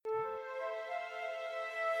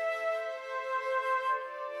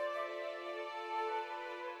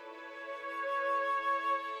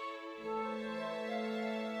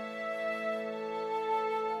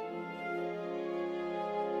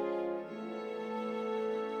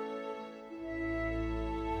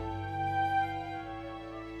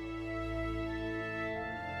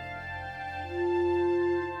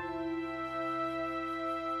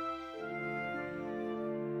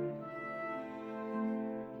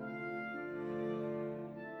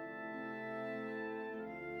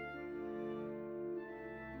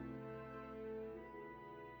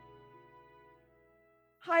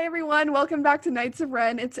Hi everyone, welcome back to Knights of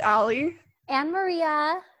Ren. It's Allie. And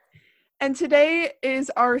Maria. And today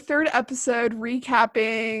is our third episode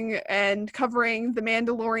recapping and covering The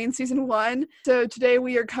Mandalorian Season 1. So today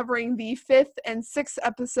we are covering the 5th and 6th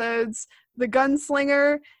episodes, The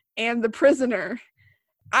Gunslinger and The Prisoner.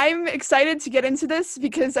 I'm excited to get into this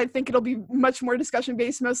because I think it'll be much more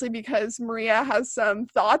discussion-based, mostly because Maria has some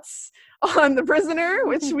thoughts on The Prisoner,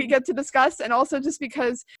 which we get to discuss, and also just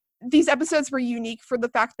because these episodes were unique for the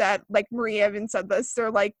fact that, like Maria even said this,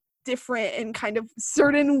 they're like different in kind of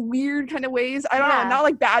certain weird kind of ways. I don't know, not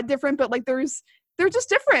like bad different, but like they're just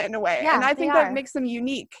different in a way. Yeah, and I think that makes them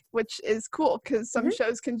unique, which is cool because some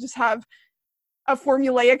shows can just have a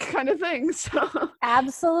formulaic kind of thing. So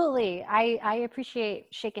absolutely. I appreciate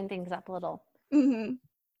shaking things up a little. Mm-hmm.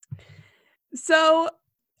 So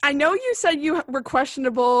I know you said you were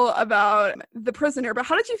questionable about The Prisoner, but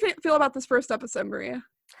how did you feel about this first episode, Maria?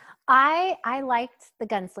 I liked The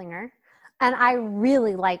Gunslinger, and I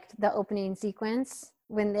really liked the opening sequence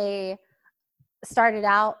when they started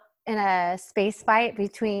out in a space fight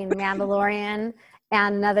between Mandalorian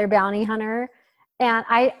and another bounty hunter. And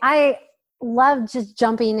I loved just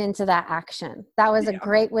jumping into that action. That was a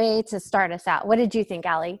great way to start us out. What did you think,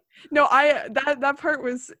 Allie? No, that part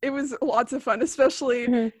was lots of fun,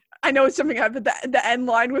 especially I know it's jumping out, but the end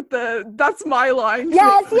line with that's my line.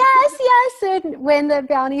 Yes. And when the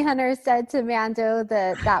bounty hunter said to Mando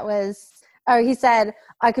he said,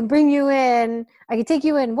 I can bring you in, I can take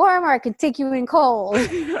you in warm or I can take you in cold.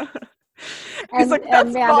 Yeah. He's like,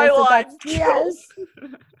 that's my line. Yes.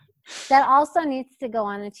 That also needs to go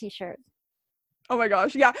on a t-shirt. Oh my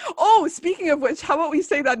gosh, yeah. Oh, speaking of which, how about we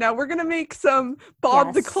say that now? We're going to make some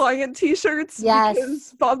Bob the Client t-shirts. Yes.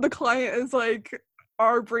 Because Bob the Client is like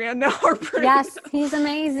our brand now. Yes, he's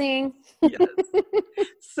amazing. Yes.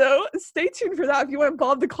 So stay tuned for that. If you want a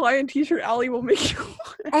Bob the Client t-shirt, Allie will make you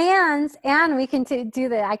one. And we can do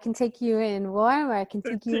that. I can take you in warm or I can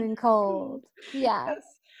take you in cold. Yeah.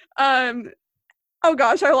 Yes. Oh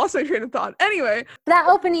gosh, I lost my train of thought. Anyway, that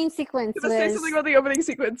opening sequence was say something about the opening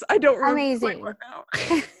sequence. I don't remember amazing. What now.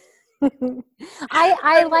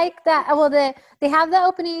 I like that. Well, they have the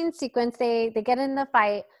opening sequence. They get in the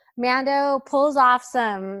fight. Mando pulls off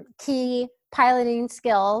some key piloting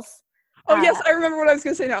skills. Oh, yes, I remember what I was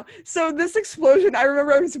going to say now. So this explosion, I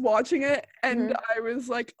remember I was watching it, and I was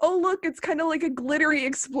like, oh, look, it's kind of like a glittery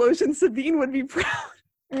explosion. Sabine would be proud.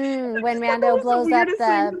 When Mando blows up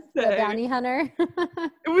the bounty hunter.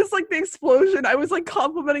 It was like the explosion. I was like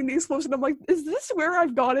complimenting the explosion. I'm like, is this where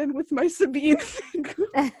I've gotten with my Sabine?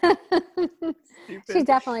 She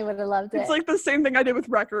definitely would have loved it. It's like the same thing I did with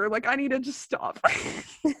Wrecker. Like, I need to just stop.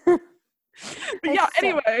 But yeah,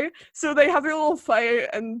 anyway, so they have their little fight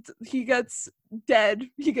and he gets dead.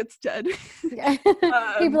 He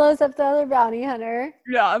blows up the other bounty hunter.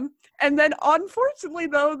 Yeah. And then unfortunately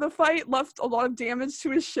though, the fight left a lot of damage to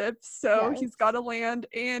his ship, so he's got to land.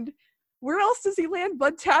 And where else does he land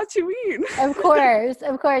but Tatooine? Of course.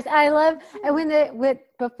 I love, and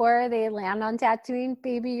before they land on Tatooine,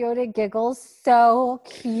 Baby Yoda giggles so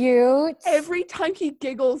cute. Every time he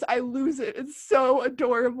giggles, I lose it. It's so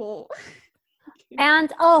adorable.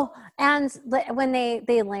 And when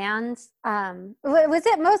they land, was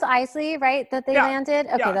it Mos Eisley, right, that they landed?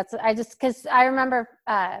 Okay, because I remember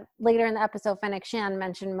later in the episode, Fennec Shan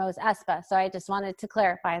mentioned Mos Espa, so I just wanted to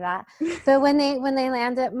clarify that. So when they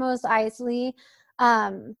land at Mos Eisley,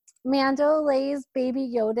 Mando lays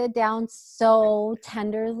Baby Yoda down so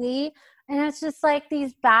tenderly, and it's just like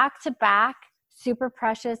these back-to-back super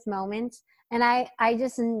precious moments, and I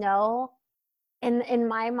just know. In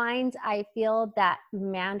my mind, I feel that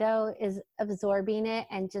Mando is absorbing it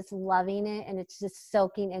and just loving it, and it's just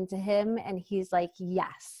soaking into him. And he's like,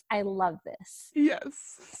 yes, I love this.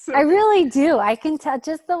 Yes. So I really do. I can tell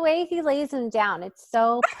just the way he lays him down. It's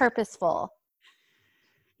so purposeful.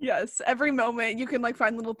 Yes. Every moment you can like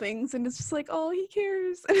find little things and it's just like, oh, he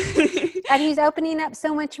cares. And he's opening up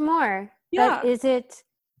so much more. Yeah. But is it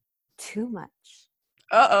too much?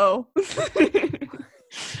 Uh-oh.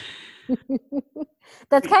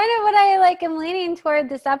 That's kind of what I am leaning toward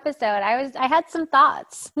this episode. I had some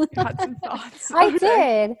thoughts. You had some thoughts. I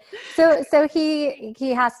did. So he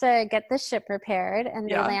has to get the ship repaired, and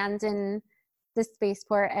they land in the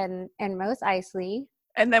spaceport and Mos Eisley.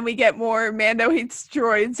 And then we get more Mando hates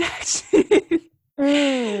droids action.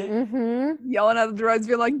 Yelling at the droids,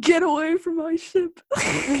 being like, get away from my ship.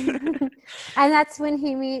 And that's when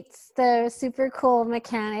he meets the super cool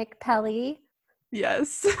mechanic, Pelly.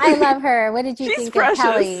 Yes. I love her. What did you think precious.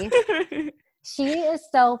 Of Pelly? She is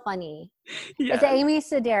so funny. Yes. It's Amy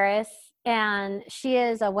Sedaris, and she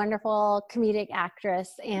is a wonderful comedic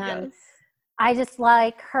actress. And I just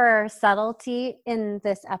like her subtlety in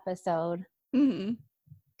this episode. Mm-hmm.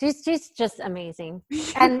 She's just amazing.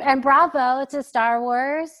 And bravo to Star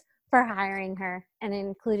Wars for hiring her and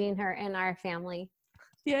including her in our family.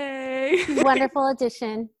 Yay. Wonderful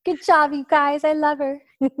addition. Good job, you guys. I love her.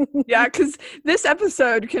 Yeah, because this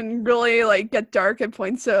episode can really like get dark at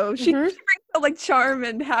points. So she brings the like charm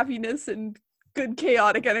and happiness and good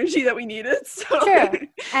chaotic energy that we needed. So true.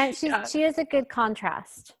 And she is a good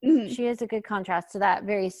contrast. Mm-hmm. She is a good contrast to that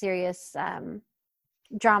very serious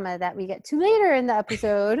drama that we get to later in the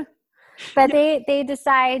episode. But they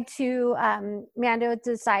decide to Mando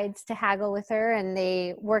decides to haggle with her, and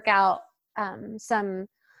they work out some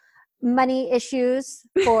money issues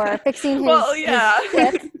for fixing his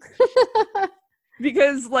ship.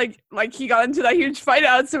 Because like he got into that huge fight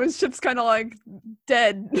out, so his ship's kind of like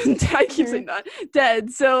dead. I keep saying that,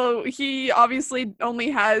 dead. So he obviously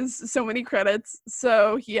only has so many credits,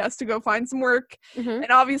 so he has to go find some work.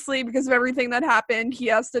 And obviously, because of everything that happened, he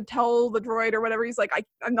has to tell the droid or whatever. He's like,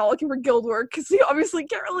 I'm not looking for guild work, because he obviously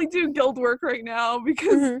can't really do guild work right now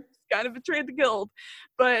because he kind of betrayed the guild.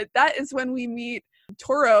 But that is when we meet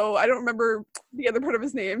Toro. I don't remember the other part of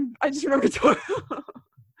his name. I just remember Toro.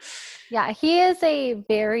 Yeah, he is a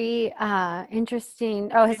very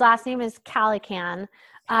interesting. Oh, his last name is Calican.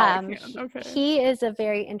 Okay. He is a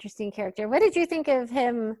very interesting character. What did you think of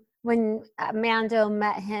him when Mando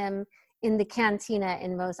met him in the cantina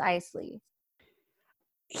in Mos Eisley?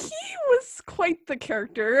 He was quite the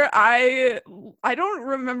character. I don't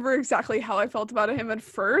remember exactly how I felt about him at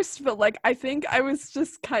first, but like I think I was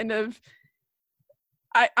just kind of.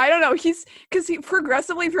 I don't know, because he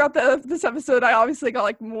progressively throughout this episode, I obviously got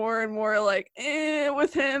like more and more like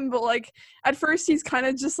with him, but like at first he's kind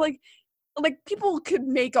of just like people could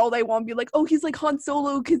make all they want, be like, oh, he's like Han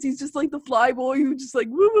Solo because he's just like the fly boy who just like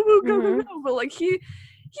woo woo woo go go go, but like he's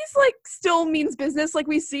like still means business. Like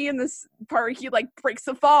we see in this part, he like breaks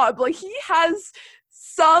the fob, like he has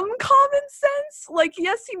some common sense. Like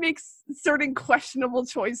yes, he makes certain questionable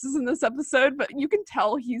choices in this episode, but you can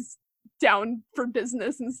tell he's down for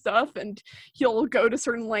business and stuff, and he'll go to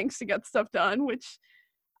certain lengths to get stuff done, which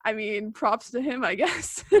I mean, props to him, I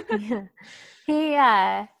guess.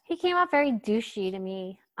 Yeah. He came off very douchey to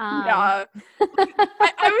me. I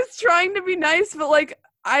was trying to be nice, but like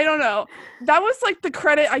I don't know, that was like the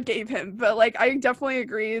credit I gave him, but like I definitely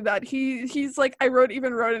agree that he's like I wrote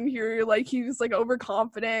in here like he was like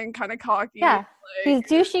overconfident, kind of cocky. Yeah, like,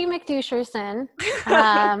 he's douchey McDoucherson.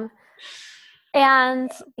 And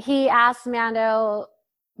he asks Mando,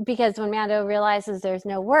 because when Mando realizes there's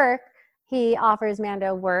no work, he offers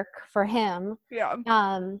Mando work for him. Yeah.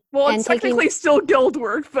 Well, it's technically still guild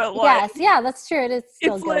work, but like yes, yeah, that's true. It is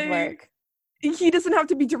still guild like, work. He doesn't have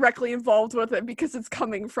to be directly involved with it because it's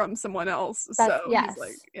coming from someone else. He's like,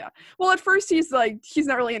 yeah. Well, at first he's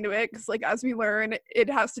not really into it because, like, as we learn, it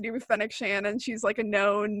has to do with Fennec Shan, and she's like a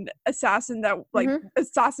known assassin that like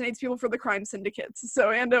assassinates people for the crime syndicates.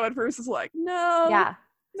 So Mando at first is like, no.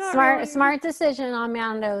 Yeah. Smart decision on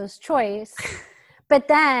Mando's choice. But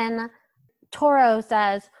then Toro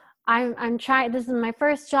says, I'm trying, this is my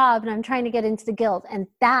first job and I'm trying to get into the guild, and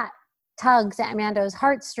that tugs at Mando's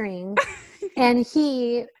heartstrings. And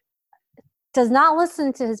he does not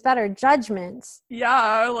listen to his better judgments.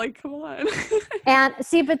 Yeah, like, come on. And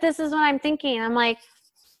see, but this is what I'm thinking. I'm like,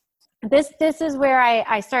 this is where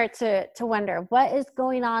I start to wonder, what is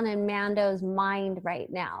going on in Mando's mind right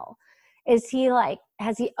now? Is he like,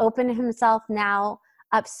 has he opened himself now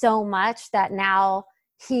up so much that now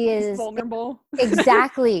he's vulnerable?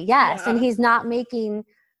 Exactly, yes. Yeah. And he's not making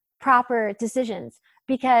proper decisions.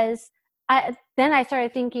 Because then I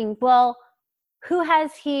started thinking, well, who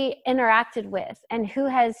has he interacted with and who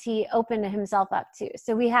has he opened himself up to?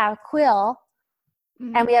 So we have Quill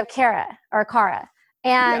and we have Kara.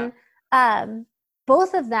 And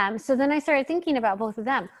both of them, so then I started thinking about both of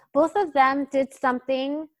them. Both of them did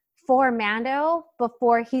something for Mando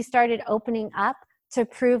before he started opening up to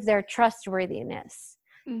prove their trustworthiness.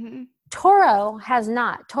 Mm-hmm. Toro has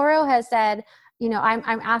not. Toro has said,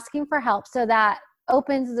 I'm asking for help, so that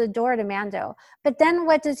opens the door to Mando. But then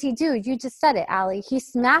what does he do? You just said it, Allie. He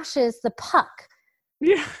smashes the puck.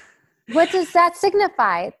 Yeah. What does that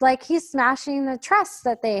signify? Like, he's smashing the trust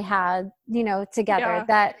that they had, together,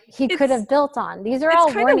 that he could have built on. These are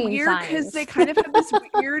all warning signs. Because they kind of have this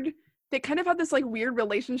weird like weird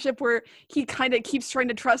relationship where he kind of keeps trying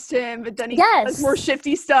to trust him, but then he does more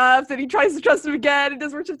shifty stuff, then he tries to trust him again and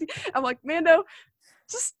does more shifty. I'm like, Mando,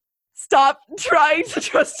 just stop trying to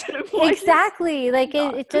trust him. Like, exactly. Like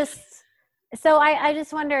it just, so I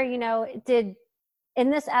just wonder, in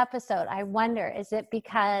this episode, I wonder, is it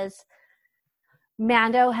because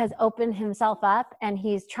Mando has opened himself up, and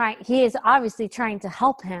he is obviously trying to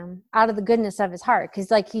help him out of the goodness of his heart.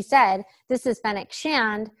 Because like he said, this is Fennec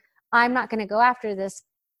Shand. I'm not going to go after this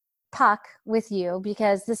puck with you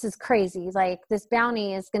because this is crazy. Like, this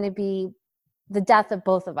bounty is going to be the death of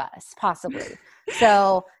both of us, possibly.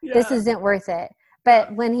 So this isn't worth it.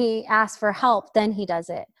 But when he asks for help, then he does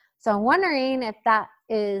it. So I'm wondering if that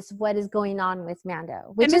is what is going on with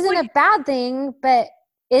Mando, which isn't a bad thing, but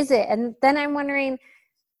is it? And then I'm wondering,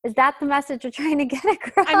 is that the message you're trying to get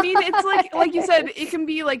across? I mean, it's like you said, it can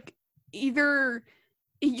be like either,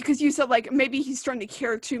 because you said like maybe he's trying to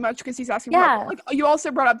care too much because he's asking for help. Like, you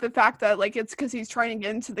also brought up the fact that like it's because he's trying to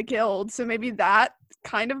get into the guild, so maybe that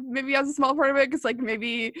kind of maybe has a small part of it, because like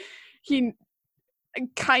maybe he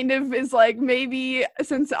kind of is like, maybe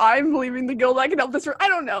since I'm leaving the guild I can help this, I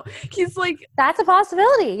don't know, he's like, that's a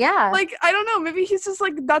possibility. Like, I don't know, maybe he's just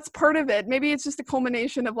like, that's part of it. Maybe it's just a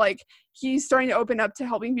culmination of like he's starting to open up to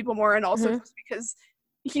helping people more, and also just because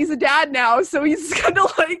he's a dad now, so he's kind of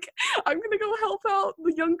like, I'm gonna go help out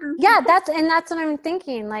the younger people. That's what I'm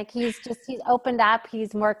thinking. Like, he's opened up,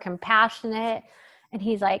 he's more compassionate, and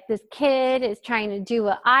he's like, this kid is trying to do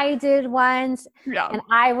what I did once, and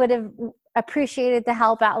I would have appreciated the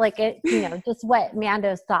help out, like, it, just what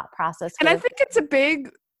Mando's thought process was. And I think it's a big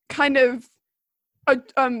kind of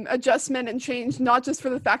adjustment and change, not just for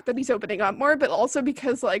the fact that he's opening up more, but also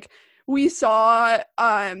because like we saw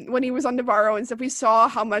when he was on Navarro and stuff, we saw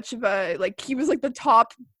how much of a, like, he was like the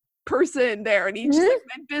top person there, and he just like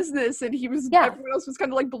meant business, and he was everyone else was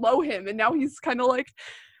kind of like below him, and now he's kind of like,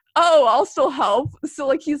 oh, I'll still help. So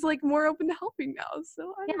like he's like more open to helping now.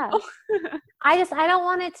 So I don't know. I don't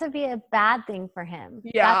want it to be a bad thing for him.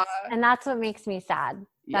 That's what makes me sad.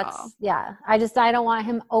 I don't want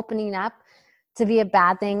him opening up to be a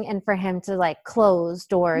bad thing, and for him to like close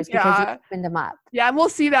doors because he opened them up. Yeah, and we'll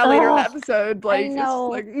see that later in the episode. Like, I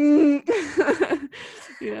know.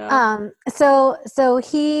 It's like, So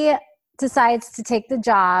he decides to take the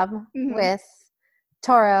job with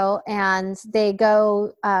Toro, and they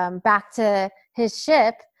go back to his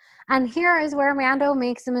ship, and here is where Mando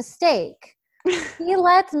makes a mistake. He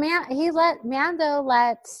let Mando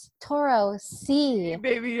let Toro see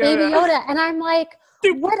Baby Yoda, and I'm like,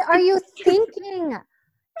 what are you thinking?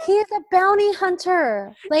 He's a bounty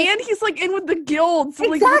hunter, like, and he's like in with the guild.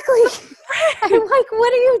 So exactly. Like, I'm like,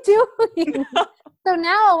 what are you doing? So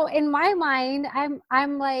now in my mind,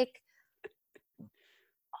 I'm like,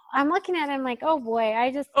 I'm looking at him like, oh boy,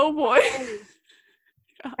 I'm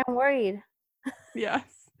worried. Yes.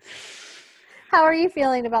 How are you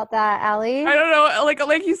feeling about that, Allie? I don't know. Like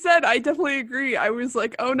you said, I definitely agree. I was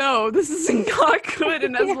like, oh no, this is not good.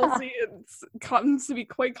 And as we'll see, it comes to be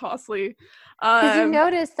quite costly. Did you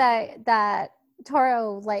notice that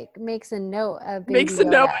Toro like makes a note of Baby Yoda?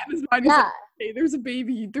 Note in his mind. Yeah. Like, hey, there's a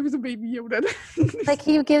baby Yoda. Like,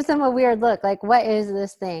 he gives him a weird look. Like, what is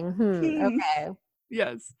this thing? Okay.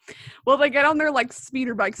 Yes. Well, they get on their like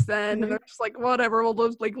speeder bikes then, and they're just like, whatever, we'll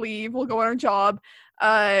just like leave, we'll go on our job.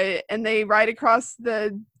 And they ride across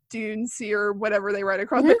the Dune Sea or whatever they ride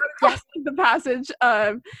across. They ride across the passage.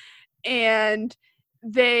 And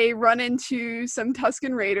they run into some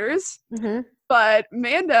Tusken Raiders. But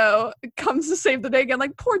Mando comes to save the day again.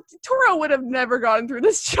 Like, poor Toro would have never gotten through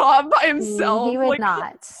this job by himself. He would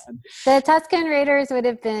not. The Tusken Raiders would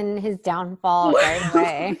have been his downfall right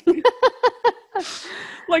away.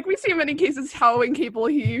 Like, we see in many cases how incapable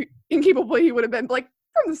he would have been, like,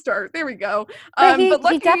 from the start. There we go. But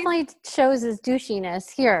he definitely shows his douchiness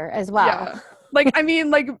here as well. Yeah. Like, I mean,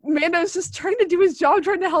 like, Mando's just trying to do his job,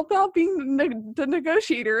 trying to help out being the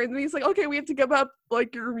negotiator. And he's like, okay, we have to give up,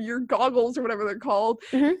 like, your goggles or whatever they're called.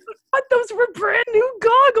 Like, but those were brand new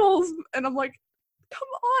goggles. And I'm like, come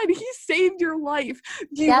on, he saved your life.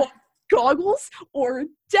 Do you want goggles or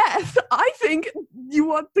death? I think you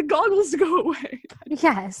want the goggles to go away.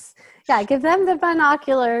 Yes. Yeah, give them the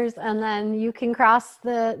binoculars, and then you can cross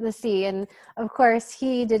the sea. And, of course,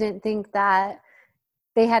 he didn't think that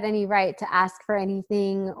they had any right to ask for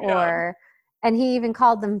anything, and he even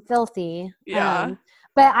called them filthy. But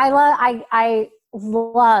I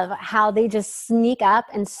love how they just sneak up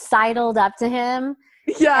and sidled up to him.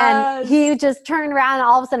 Yeah, and he just turned around and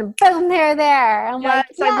all of a sudden, boom, they're there. I'm like,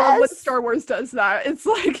 yes. I love when Star Wars does that. It's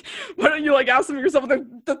like, why don't you like ask them yourself?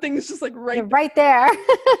 The thing's just like right there.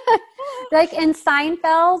 Like in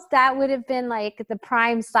Seinfeld, that would have been like the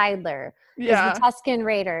prime sidler. Yeah, the Tusken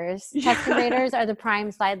Raiders. Yeah. Tusken Raiders are the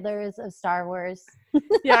prime sidlers of Star Wars.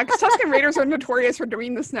 Yeah, because Tusken Raiders are notorious for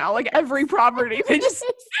doing this now. Like every property, they just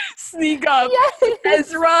sneak up. Yes.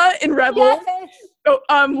 Ezra in Rebels,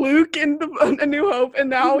 Luke in A New Hope, and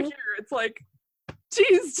now here it's like,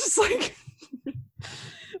 geez, just like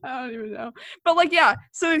I don't even know. But like, yeah,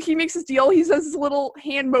 so he makes this deal. He says his little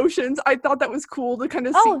hand motions. I thought that was cool to kind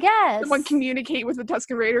of see someone communicate with the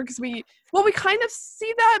Tusken Raider, because we kind of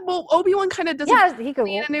see that. Well, Obi-Wan kind of doesn't he could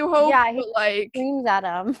see A New Hope. Yeah, he but, like, screams at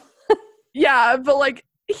him. Yeah, but like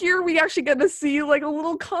here we actually get to see like a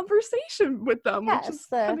little conversation with them, which is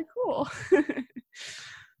kind of cool.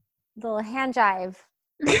 Little hand jive.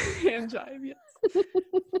 Hand jive, yes.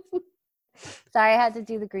 Sorry, I had to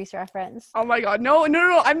do the Grease reference. Oh my god, no,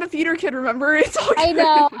 I'm the theater kid, remember? It's all I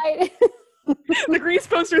know. The Grease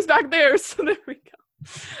poster's back there, so there we go.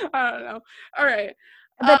 I don't know. All right.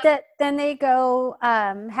 But then they go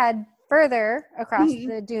head further across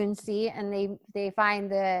the Dune Sea, and they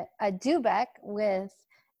find a Dubek with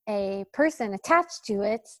a person attached to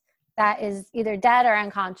it that is either dead or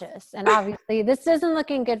unconscious. And obviously this isn't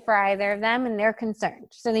looking good for either of them, and they're concerned.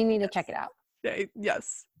 So they need to check it out.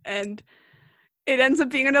 Yes. And it ends up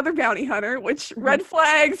being another bounty hunter, which red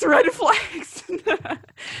flags. Who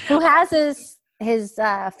has his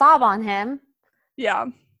fob on him. Yeah.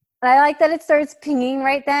 I like that it starts pinging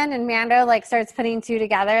right then, and Mando like starts putting two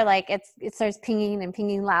together. Like it starts pinging and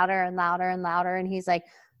pinging louder and louder and louder, and he's like,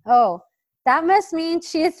 "Oh, that must mean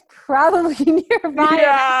she is probably nearby."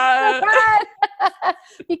 Yeah.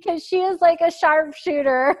 Because she is like a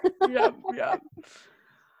sharpshooter. Yep.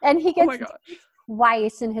 And he gets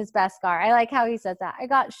twice in his Beskar. I like how he says that. I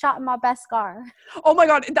got shot in my Beskar. Oh my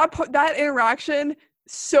god, that interaction,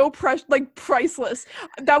 so priceless.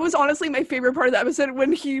 That was honestly my favorite part of the episode,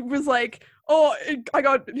 when he was like, "Oh, I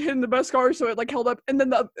got hit in the Beskar, so it like held up," and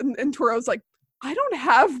then and Toro's like, "I don't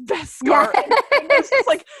have Beskar." Yeah. And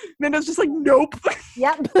Mando's just like, "Nope."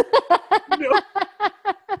 Yep. Nope.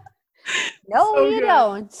 No, so you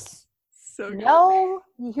don't. So good. No,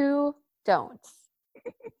 you don't.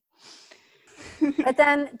 But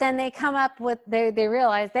then they come up with they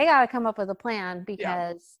realize they got to come up with a plan,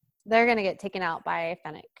 because they're gonna get taken out by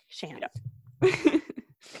Fennec Shand. Yeah.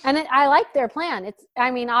 And I like their plan.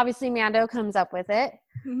 Obviously Mando comes up with it.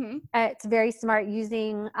 Mm-hmm. It's very smart,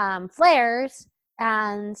 using flares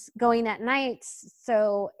and going at night.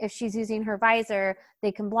 So if she's using her visor,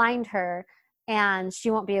 they can blind her, and she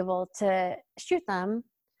won't be able to shoot them.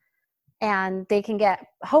 And they can get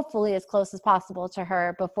hopefully as close as possible to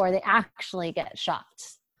her before they actually get shot.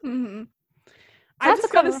 Mm-hmm. I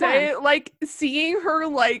just gotta say, like, seeing her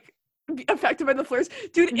like be affected by the flares,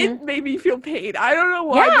 dude, it made me feel pain. I don't know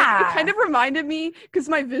why. Yeah. It kind of reminded me, because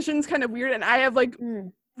my vision's kind of weird, and I have like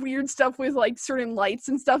weird stuff with like certain lights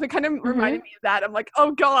and stuff. It kind of reminded me of that. I'm like,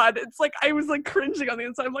 oh god, it's like I was like cringing on the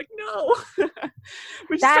inside. I'm like, no.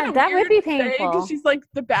 Which that would be painful, because she's like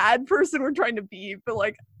the bad person we're trying to be, but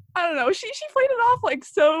like, I don't know, she played it off like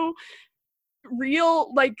so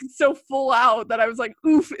real, like so full out, that I was like,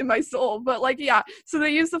 oof, in my soul. But like, yeah, so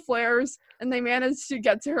they use the flares and they manage to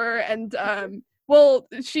get to her, and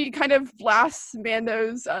she kind of blasts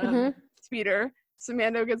Mando's speeder, so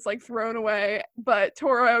Mando gets like thrown away, but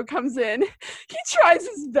Toro comes in. He tries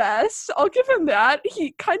his best, I'll give him that.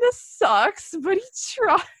 He kind of sucks, but he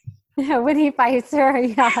tried. Yeah, when he fights her,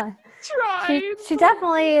 yeah. Tried. She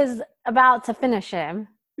definitely is about to finish him.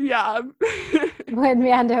 Yeah. When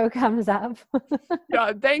Mando comes up.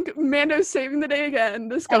 Yeah, thank Mando's saving the day again.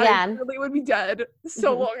 This guy really would be dead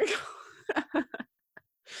so long ago.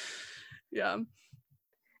 Yeah.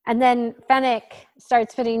 And then Fennec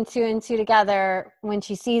starts putting two and two together when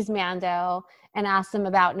she sees Mando and asks him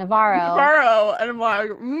about Navarro. And I'm like,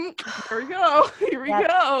 here we go. Here we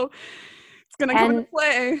go. It's going to come into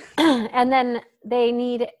play. And then they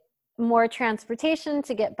need more transportation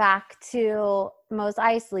to get back to Mos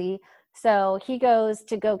Eisley. So he goes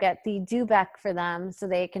to go get the Dubek for them so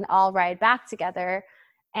they can all ride back together.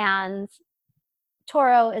 And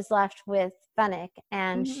Toro is left with Fennec,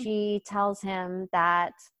 and she tells him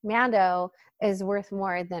that Mando is worth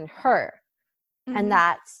more than her, and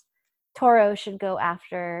that Toro should go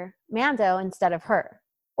after Mando instead of her,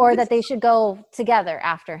 or that they should go together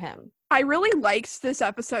after him. I really liked this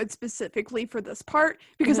episode specifically for this part,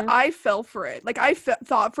 because I fell for it. Like, I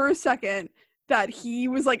thought for a second that he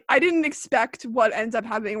was like, I didn't expect what ends up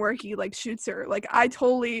happening where he like shoots her. Like, I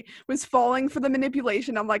totally was falling for the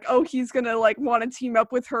manipulation. I'm like, oh, he's gonna like want to team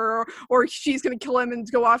up with her, or she's gonna kill him and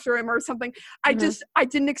go after him or something. I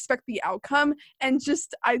didn't expect the outcome, and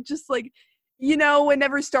I just like, you know,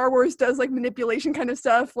 whenever Star Wars does like manipulation kind of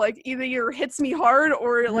stuff, like either hits me hard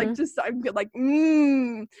or like just I'm like,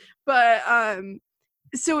 but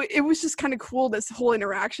so it was just kind of cool, this whole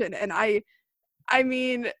interaction. And I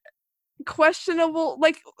mean, questionable,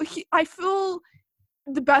 like I feel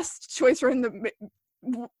the best choice for him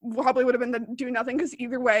probably would have been to do nothing, because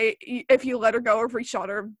either way, if he let her go or if he shot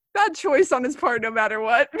her, bad choice on his part no matter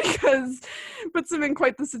what, because puts him in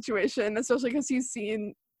quite the situation, especially because he's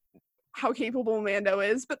seen how capable Mando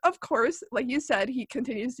is. But of course, like you said, he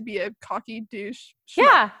continues to be a cocky douche.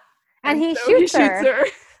 Yeah, and he shoots her.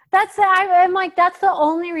 I'm like, that's the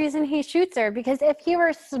only reason he shoots her, because if he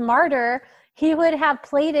were smarter, he would have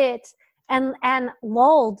played it and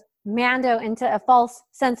lulled Mando into a false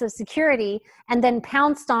sense of security and then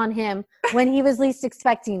pounced on him when he was least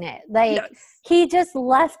expecting it. Like, he just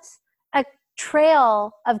left a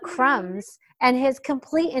trail of crumbs and his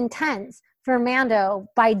complete intent for Mando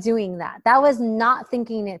by doing that. That was not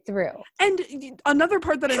thinking it through. And another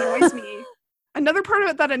part that annoys me, another part of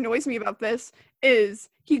it that annoys me about this is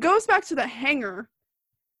he goes back to the hangar,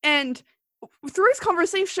 and through his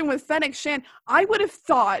conversation with Fennec Shan, I would have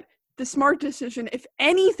thought the smart decision, if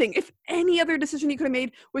anything, if any other decision he could have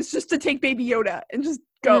made, was just to take Baby Yoda and just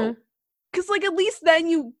go. Because, like, at least then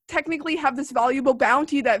you technically have this valuable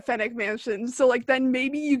bounty that Fennec mentioned. So, like, then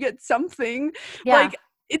maybe you get something. Yeah. Like,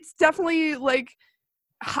 it's definitely, like,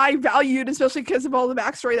 high valued, especially because of all the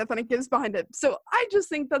backstory that Fennec gives behind it. So I just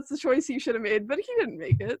think that's the choice he should have made, but he didn't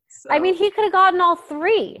make it. So. I mean, he could have gotten all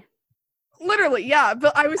three. Literally, yeah.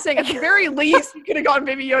 But I was saying at the very least he could have gotten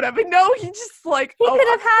Baby Yoda. But no, he just like he could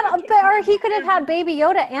have had, he could have had Baby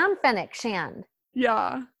Yoda and Fennec Shan.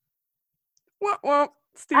 Yeah. Well,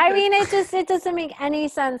 stupid. I mean, it doesn't make any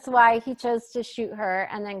sense why he chose to shoot her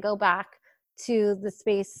and then go back to the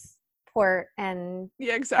spaceport and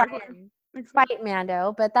fight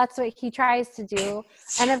Mando. But that's what he tries to do,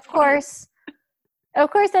 and of course,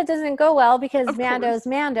 that doesn't go well because Mando's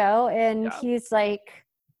Mando, and he's like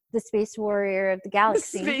the space warrior of the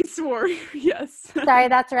galaxy. The space warrior, yes. Sorry,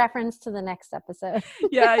 that's a reference to the next episode.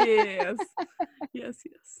 Yes.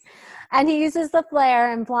 And he uses the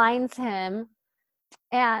flare and blinds him,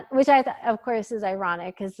 and which I of course is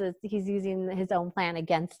ironic because he's using his own plan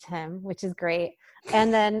against him, which is great.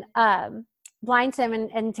 And then blinds him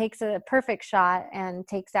and takes a perfect shot and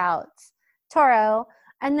takes out Toro.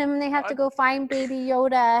 And then they have to go find Baby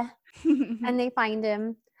Yoda, and they find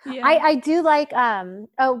him. Yeah. I do like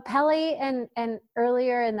Pele and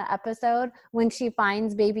earlier in the episode when she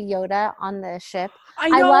finds Baby Yoda on the ship.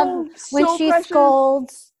 I love when she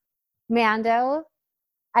scolds Mando.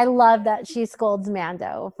 I love that she scolds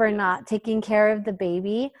Mando for not taking care of the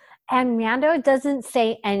baby, and Mando doesn't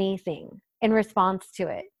say anything in response to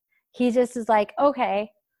it. He just is like, okay,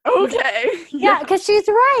 yeah, because she's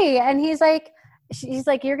right, and he's like,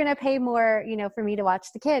 you're gonna pay more, for me to watch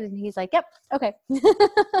the kid, and he's like, yep, okay.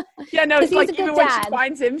 Yeah, no, it's like even when she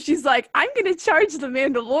finds him, she's like, I'm gonna charge the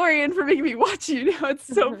Mandalorian for making me watch you. It's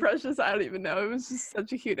so precious. I don't even know. It was just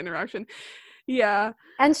such a cute interaction. Yeah,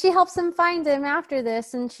 and she helps him find him after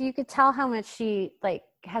this, and you could tell how much she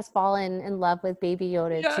has fallen in love with Baby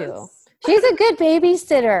Yoda too. She's a good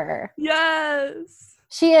babysitter. Yes,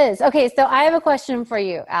 she is. Okay, so I have a question for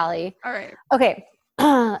you, Allie. All right. Okay,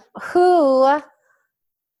 I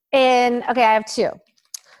have two.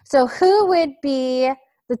 So who would be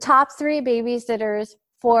the top 3 babysitters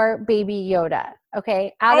for Baby Yoda?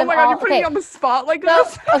 Okay. Oh my God, you're putting me on the spot like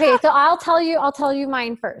this. Okay, so I'll tell you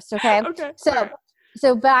mine first. Okay. Okay.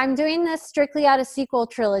 But I'm doing this strictly out of sequel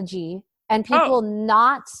trilogy and people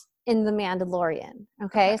not in the Mandalorian.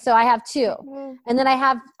 Okay. So I have 2, and then I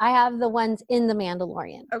have the ones in the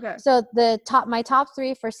Mandalorian. Okay. So my top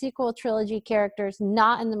 3 for sequel trilogy characters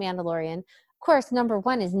not in the Mandalorian. Of course, number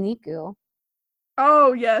 1 is Niku.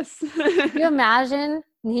 Oh, yes. Can you imagine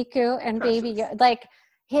Niku and Precious. Baby Yoda?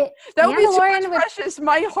 That would be too much precious.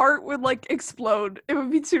 My heart would explode. It would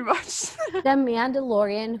be too much. The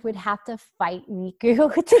Mandalorian would have to fight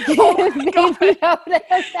Niku to get Baby Yoda.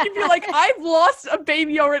 You'd be like, I've lost a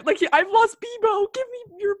baby already. I've lost Bebo. Give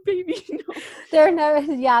me your baby.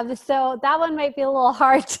 No. So that one might be a little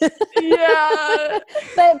hard. Yeah.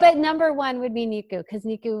 But number 1 would be Niku, because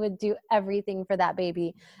Niku would do everything for that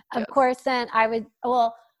baby. Of course, then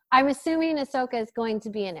I'm assuming Ahsoka is going to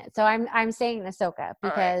be in it. So I'm saying Ahsoka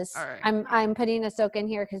because all right. I'm putting Ahsoka in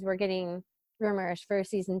here because we're getting rumors for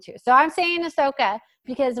season 2. So I'm saying Ahsoka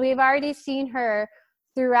because we've already seen her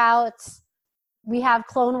throughout. We have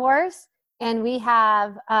Clone Wars and we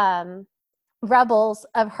have Rebels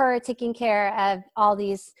of her taking care of all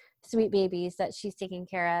these sweet babies that she's taking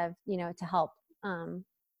care of, to help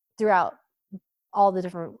throughout all the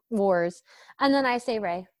different wars. And then I say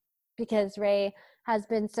Rey because Rey has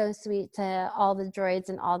been so sweet to all the droids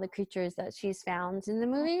and all the creatures that she's found in the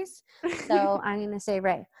movies. So I'm going to say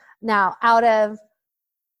Rey. Now, out of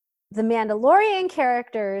the Mandalorian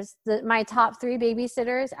characters, my top 3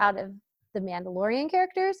 babysitters out of the Mandalorian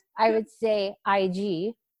characters, I would say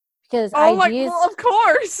IG, because of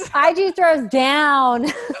course. IG throws down.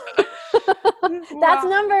 That's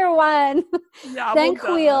number one. Yeah. Then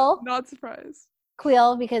Queel. Not surprised.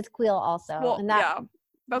 Queel, because Queel also. Well, and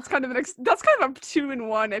that's kind of a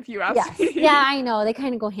 2-in-1 if you ask me. Yeah, I know. They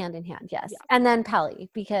kind of go hand in hand, yes. Yeah. And then Pelly,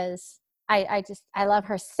 because I love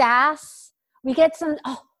her sass. We get some,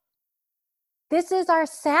 this is our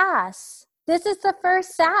sass. This is the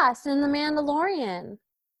first sass in The Mandalorian,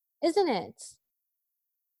 isn't it?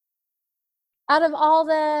 Out of all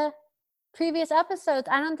the previous episodes,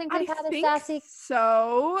 I don't think we've had a sassy.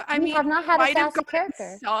 So, I mean, have not had a sassy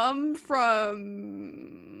character. Some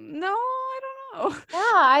from, no, I don't know.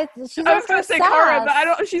 Yeah, she's I was going to say Cara,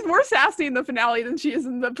 but she's more sassy in the finale than she is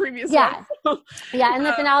in the previous one. So. Yeah, in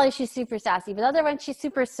the finale, she's super sassy, but the other one, she's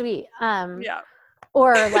super sweet. Yeah.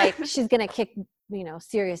 Or like she's going to kick,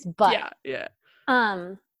 serious butt. Yeah.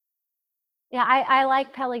 Yeah, I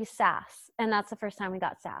like Pelly's sass, and that's the first time we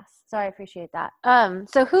got sass, so I appreciate that.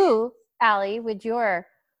 So who, Allie, would your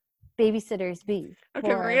babysitters be? Okay,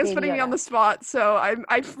 Maria's putting me on the spot, so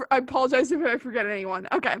I apologize if I forget anyone.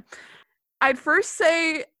 Okay, I'd first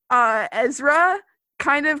say Ezra,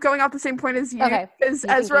 kind of going off the same point as you, because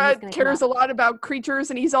Ezra cares a lot about creatures,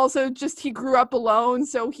 and he's also he grew up alone,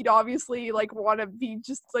 so he'd obviously want to be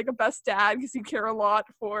just a best dad because he'd care a lot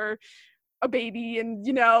for a baby, and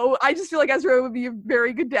I just feel like Ezra would be a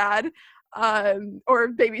very good dad, or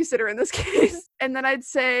babysitter in this case. And then I'd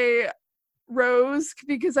say Rose,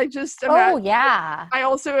 because I just imagine, I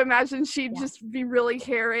also imagine she'd just be really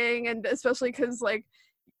caring, and especially because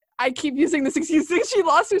I keep using this excuse that she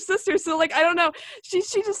lost her sister, so I don't know, she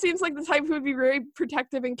just seems like the type who would be very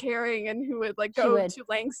protective and caring, and who would go to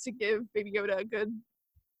lengths to give Baby Yoda a good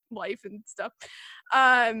life and stuff.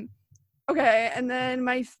 Okay, and then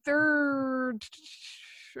my third,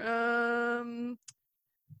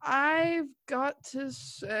 I've got to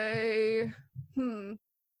say,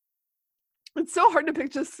 it's so hard to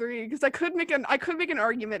pick just three because I could make an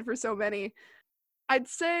argument for so many. I'd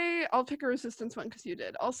say I'll pick a resistance one because you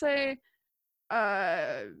did. I'll say,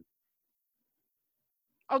 can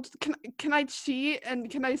I cheat, and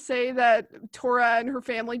can I say that Tora and her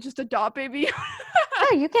family just adopt Baby Yoda?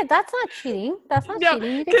 Oh, you can. That's not cheating. That's not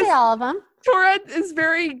cheating. You can say all of them. Tora is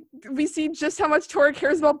we see just how much Tora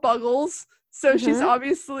cares about Buggles. So she's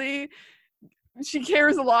obviously, she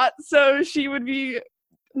cares a lot. So she would be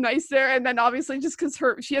nice there. And then obviously just because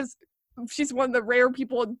she's one of the rare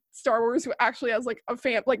people in Star Wars who actually has a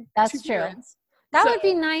family, that's two true. parents. That would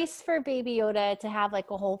be nice for Baby Yoda to have a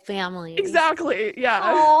whole family. Exactly. Yeah.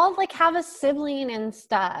 Oh, have a sibling and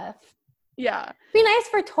stuff. Yeah. It'd be nice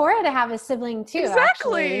for Tora to have a sibling too.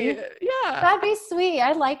 Exactly. Actually. Yeah. That'd be sweet.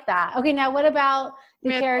 I like that. Okay, now what about the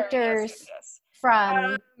characters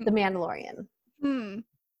from The Mandalorian?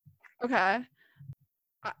 Okay.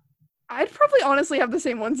 I'd probably honestly have the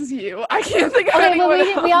same ones as you. I can't think of anyone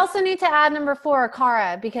else. We also need to add number 4,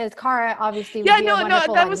 Cara, because Cara obviously would be a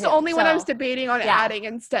wonderful that was the only one I was debating on adding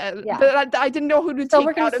instead. Yeah. But I didn't know who to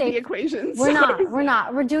take out of the equation. We're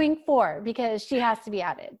not. We're doing 4 because she has to be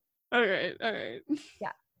added. All right.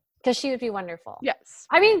 Yeah, because she would be wonderful. Yes.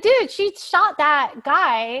 I mean, dude, she shot that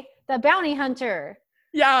guy, the bounty hunter.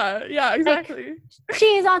 Yeah, exactly.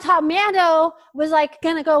 She's on top. Mando was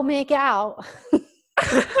gonna go make out.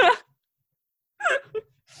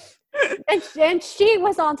 and she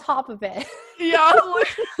was on top of it. Yeah.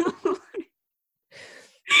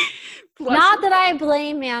 Not that I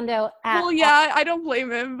blame Mando at all. I don't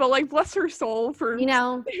blame him, but bless her soul for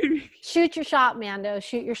shoot your shot, Mando.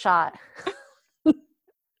 Shoot your shot.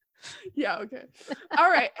 Yeah, okay.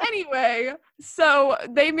 All right. Anyway, so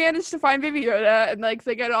they manage to find Baby Yoda, and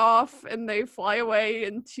they get off and they fly away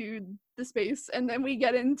into the space, and then we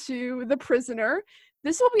get into The Prisoner.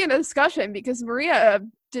 This will be a discussion because Maria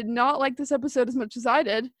did not like this episode as much as I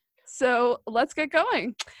did. So let's get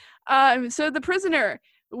going. So The Prisoner,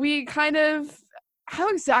 we how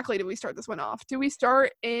exactly did we start this one off? Do we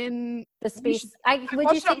start in the space? I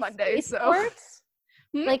watched it on Monday, so.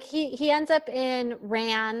 He ends up in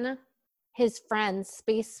Ran, his friend's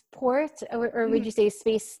spaceport, or would you say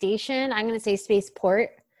space station? I'm going to say spaceport.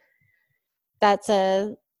 That's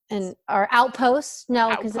our outpost. No,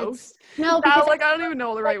 because it's I don't even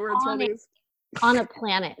know the right words for these. On a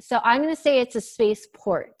planet, so I'm going to say it's a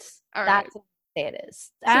spaceport. All right. That's what I say it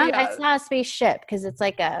is. It's not a spaceship because it's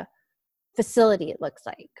a facility. It looks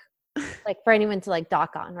for anyone to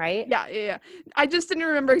dock on, right? Yeah. I just didn't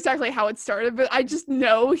remember exactly how it started, but I just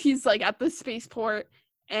know he's at the spaceport,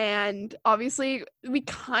 and obviously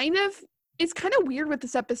it's kind of weird with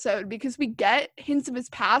this episode because we get hints of his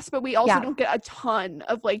past, but we also don't get a ton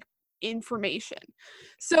of information.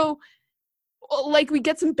 So like we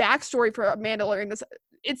get some backstory for Mandalorian.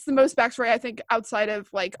 It's the most backstory I think outside of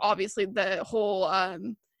like obviously the whole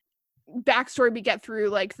backstory we get through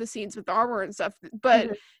like the scenes with the armor and stuff,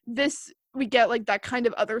 but this we get like that kind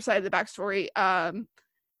of other side of the backstory.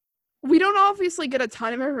 We don't obviously get a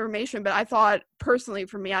ton of information, but I thought personally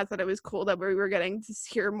for me, I thought it was cool that we were getting to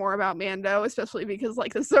hear more about Mando, especially because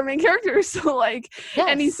like this is our main character. So like,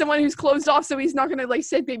 and he's someone who's closed off. So he's not going to like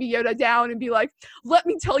sit Baby Yoda down and be like, let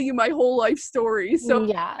me tell you my whole life story. So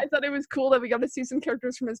I thought it was cool that we got to see some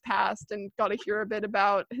characters from his past and got to hear a bit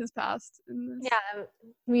about his past. Yeah.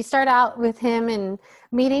 We start out with him and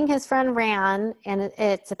meeting his friend Ran, and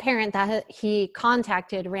it's apparent that he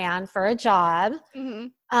contacted Ran for a job.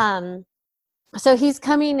 So he's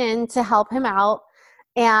coming in to help him out,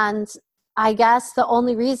 and I guess the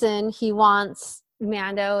only reason he wants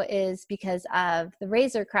Mando is because of the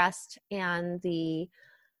Razor Crest and the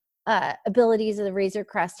abilities that the Razor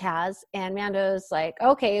Crest has. And Mando's like,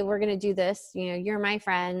 okay, we're gonna do this, you know, you're my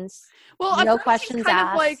friends, well, no questions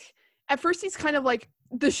asked. At first he's kind of like,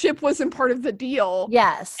 the ship wasn't part of the deal.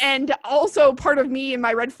 Yes. And also part of me and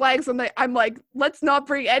my red flags, I'm like, let's not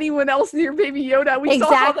bring anyone else near Baby Yoda. We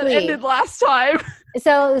saw how that ended last time.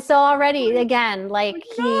 So already, again, like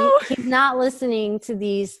he's not listening to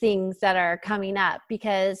these things that are coming up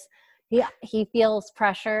because he feels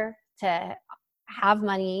pressure to have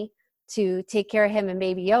money to take care of him and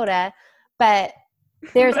Baby Yoda. But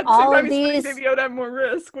there's all of these. Baby Yoda at more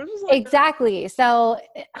risk, which is like exactly. So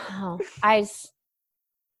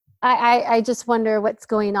I just wonder what's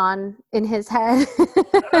going on in his head.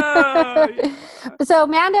 So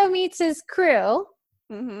Mando meets his crew.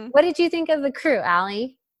 What did you think of the crew,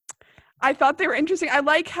 Allie? I thought they were interesting. I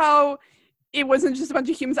like how it wasn't just a bunch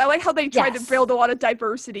of humans. I like how they tried to build a lot of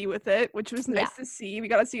diversity with it, which was nice to see. We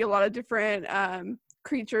got to see a lot of different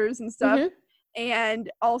creatures and stuff. And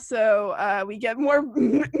also we get more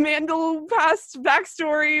Mandal past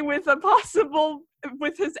backstory with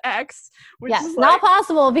his ex, which is not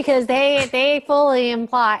possible because they fully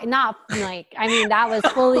imply, not like, I mean, that was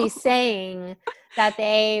fully saying that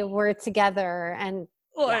they were together, and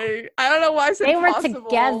like I don't know why I said they possible. were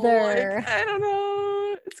together. Like, I don't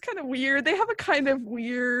know, it's kind of weird. They have a kind of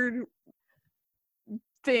weird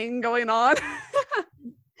thing going on.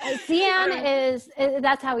 Xian is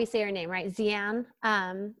that's how we say her name, right? Xian,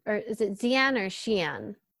 or is it Xian or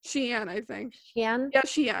Xian? Xian, I think. Xian? Yeah,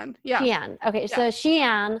 Xian. Yeah. Xian. Okay, so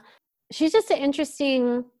Xian, she's just an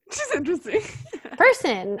interesting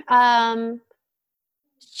person.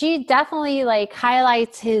 She definitely like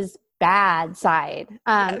highlights his bad side.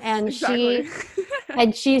 And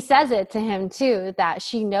she says it to him too, that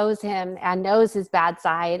she knows him and knows his bad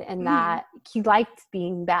side, and that he liked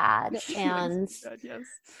being bad. And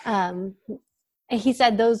he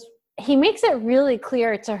said he makes it really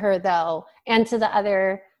clear to her though, and to the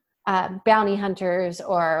other bounty hunters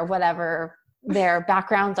or whatever their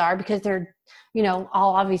backgrounds are, because they're, you know,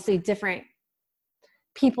 all obviously different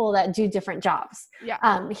people that do different jobs.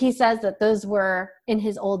 He says that those were in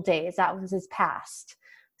his old days, that was his past.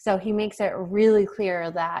 So he makes it really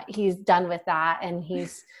clear that he's done with that and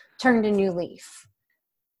he's turned a new leaf.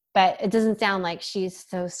 But it doesn't sound like she's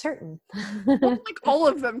so certain. Well, like all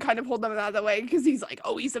of them kind of hold them that way, because he's like,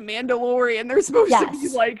 oh, he's a Mandalorian. They're supposed to be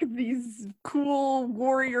like these cool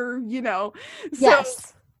warrior, you know. So,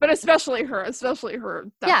 but especially her.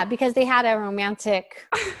 Yeah, because they had a romantic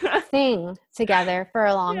thing together for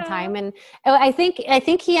a long time, and I think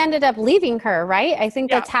he ended up leaving her, right? I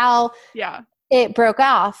think that's how it broke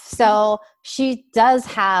off. So she has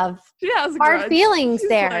hard feelings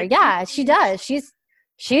there. Like, she does.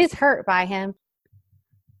 She's hurt by him.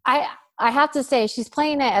 I have to say, she's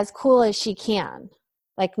playing it as cool as she can,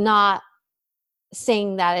 like not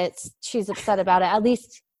saying that she's upset about it, at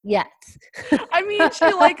least yet. I mean, she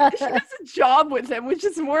does a job with him, which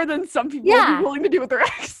is more than some people would be willing to do with their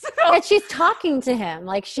ex. And she's talking to him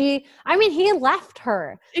like he left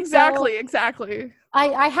her. Exactly.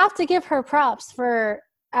 I have to give her props for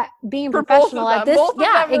being professional at this. Both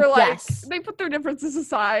of them were like, they put their differences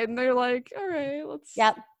aside and they're like, all right, let's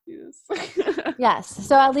do this. Yes.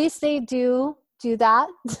 So at least they do that.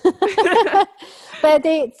 But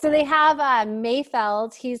they have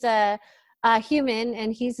Mayfeld. He's a human,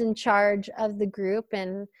 and he's in charge of the group,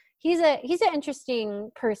 and he's an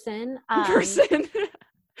interesting person.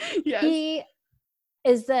 Yes. He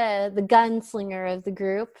is the gunslinger of the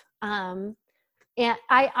group. And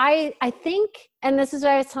I think, and this is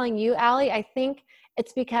what I was telling you, Allie, I think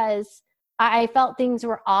it's because I felt things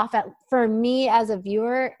were off for me as a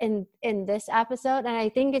viewer in this episode. And I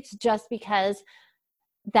think it's just because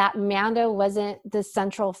that Mando wasn't the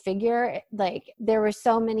central figure. Like there were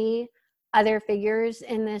so many other figures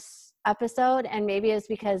in this episode, and maybe it's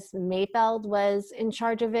because Mayfeld was in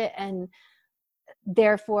charge of it, and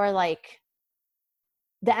therefore like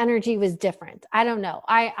the energy was different. I don't know.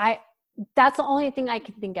 I that's the only thing I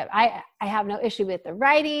can think of. I have no issue with the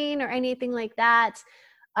writing or anything like that.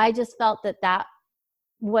 I just felt that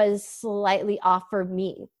was slightly off for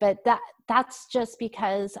me, but that's just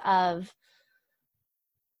because of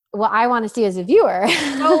what I want to see as a viewer.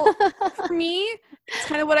 Well, for me, it's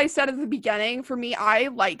kind of what I said at the beginning. For me, I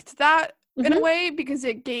liked that in a way because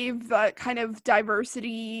it gave that kind of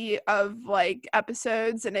diversity of like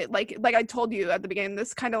episodes, and it like I told you at the beginning,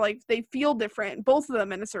 this kind of like they feel different, both of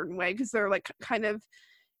them in a certain way, because they're like kind of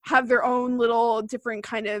have their own little different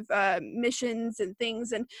kind of missions and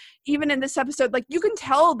things. And even in this episode, like you can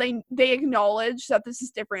tell they acknowledge that this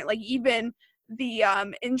is different. Like even the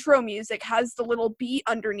intro music has the little beat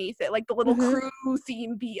underneath it, like the little crew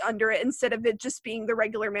theme beat under it, instead of it just being the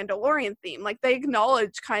regular Mandalorian theme. Like they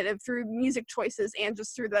acknowledge kind of through music choices and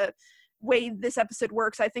just through the way this episode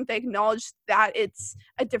works, I think they acknowledge that it's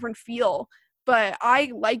a different feel. But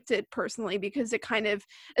I liked it personally because it kind of,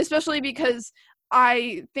 especially because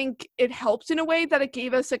I think it helped in a way that it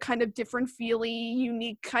gave us a kind of different feely,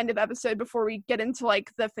 unique kind of episode before we get into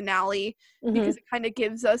like the finale, because it kind of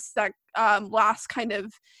gives us that last kind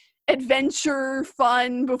of adventure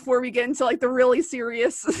fun before we get into like the really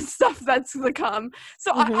serious stuff that's to come.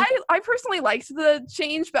 So I personally liked the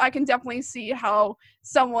change, but I can definitely see how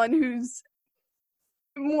someone who's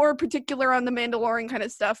more particular on the Mandalorian kind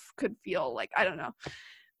of stuff could feel like, I don't know,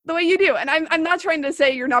 the way you do. And I'm not trying to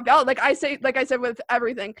say you're not valid. Like I said with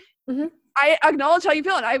everything, I acknowledge how you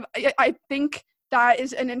feel, and I think that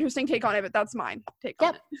is an interesting take on it, but that's mine take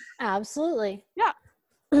on it. Absolutely. Yeah.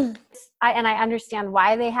 I understand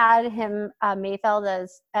why they had him Mayfeld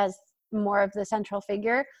as more of the central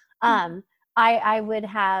figure. I would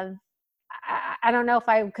have, I don't know if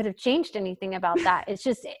I could have changed anything about that. It's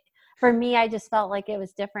just, for me, I just felt like it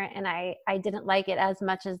was different, and I didn't like it as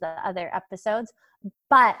much as the other episodes.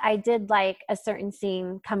 But I did like a certain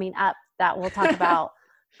scene coming up that we'll talk about,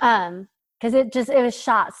 because it was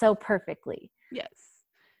shot so perfectly. Yes.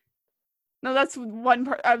 No, that's one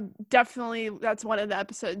part. Definitely, that's one of the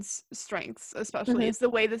episode's strengths, especially is the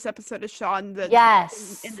way this episode is shot. And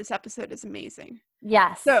yes, in this episode is amazing.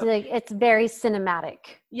 Yes, so like, it's very cinematic.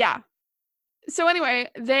 Yeah. So anyway,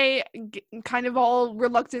 they kind of all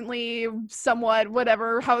reluctantly, somewhat,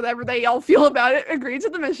 whatever, however they all feel about it, agree to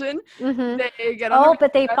the mission. They get on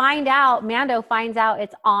but they find out, Mando finds out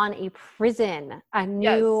it's on a prison, a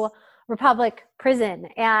new Republic prison,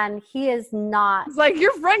 and he is not. It's like,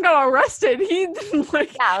 your friend got arrested. He didn't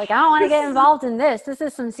like. Yeah, like, I don't want to get involved in this. This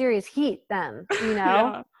is some serious heat then, you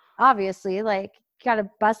know? Obviously, like, you got to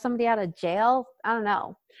bust somebody out of jail. I don't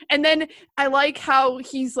know. And then I like how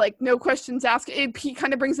he's like, no questions asked. He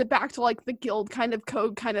kind of brings it back to like the guild kind of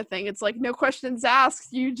code kind of thing. It's like, no questions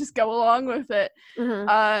asked. You just go along with it.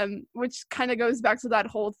 Which kind of goes back to that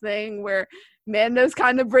whole thing where Mando's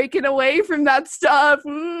kind of breaking away from that stuff.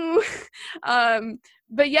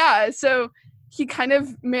 But yeah, so he kind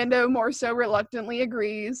of, Mando more so reluctantly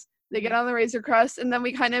agrees. They get on the Razor Crest, and then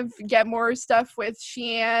we kind of get more stuff with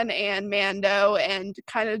Xi'an and Mando, and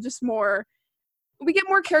kind of just more. We get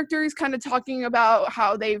more characters kind of talking about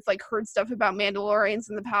how they've like heard stuff about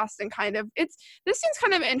Mandalorians in the past, and kind of this seems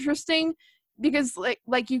kind of interesting because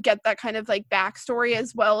like you get that kind of like backstory,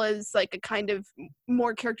 as well as like a kind of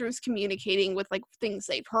more characters communicating with like things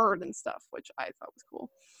they've heard and stuff, which I thought was cool.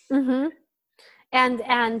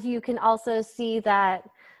 And you can also see that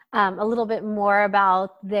a little bit more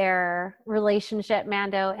about their relationship,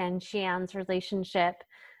 Mando and Xi'an's relationship,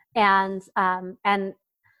 and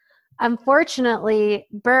unfortunately,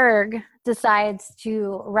 Berg decides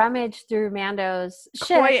to rummage through Mando's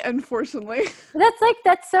ship. Quite unfortunately.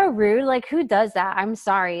 That's so rude. Like, who does that? I'm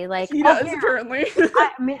sorry. Like, he does, apparently.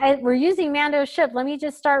 We're using Mando's ship. Let me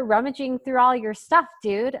just start rummaging through all your stuff,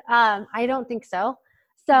 dude. I don't think so.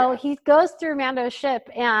 So he goes through Mando's ship,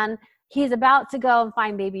 and he's about to go and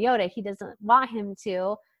find Baby Yoda. He doesn't want him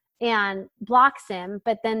to, and blocks him.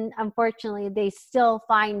 But then, unfortunately, they still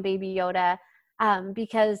find Baby Yoda.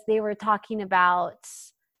 Because they were talking about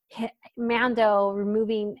Mando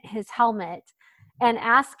removing his helmet and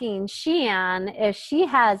asking Xi'an if she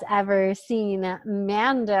has ever seen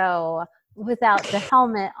Mando without the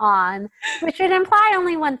helmet on, which would imply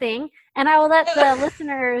only one thing, and I will let the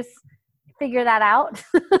listeners figure that out.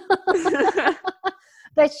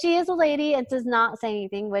 But she is a lady and does not say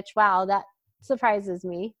anything, which, wow, that surprises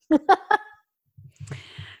me.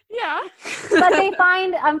 Yeah. But they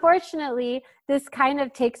find, unfortunately, this kind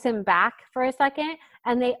of takes him back for a second,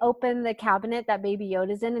 and they open the cabinet that Baby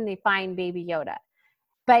Yoda's in and they find Baby Yoda.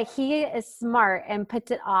 But he is smart and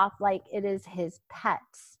puts it off like it is his pet.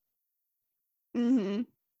 Mm-hmm.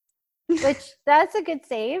 Which, that's a good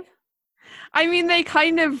save. I mean, they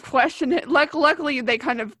kind of question it. Luckily, they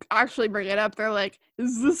kind of actually bring it up. They're like,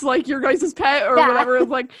 "Is this like your guys' pet or whatever?" It's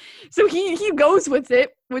like, so he goes with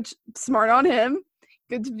it, which smart on him.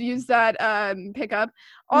 Good to use that pickup.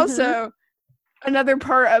 Also, another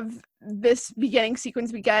part of this beginning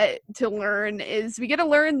sequence we get to learn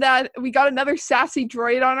that we got another sassy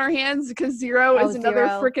droid on our hands because Zero is another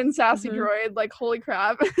freaking sassy droid. Like, holy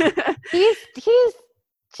crap. He's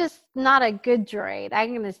just not a good droid,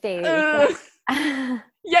 I'm gonna say.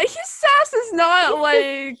 Yeah, his sass is not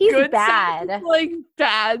like he's good bad. Sass, like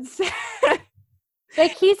bad sass.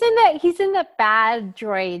 Like he's in the bad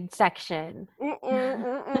droid section.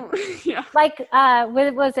 Yeah. Like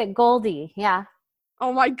what was it, Goldie? Yeah.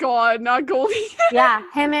 Oh my god, not Goldie. Yeah,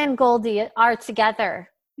 him and Goldie are together.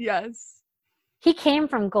 Yes. He came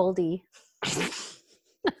from Goldie.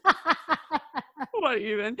 What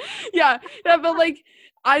even? Yeah, but like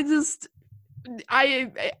I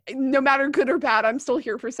no matter good or bad, I'm still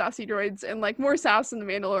here for sassy droids and like more sass in the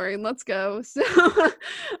Mandalorian. Let's go. So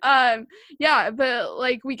yeah, but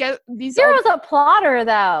like we get these. Zero's a plotter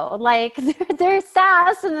though. Like there's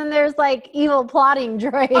sass and then there's like evil plotting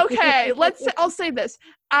droids. Okay, I'll say this.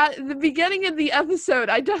 At the beginning of the episode,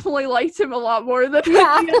 I definitely liked him a lot more than at the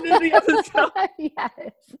end of the episode.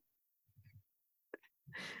 Yes.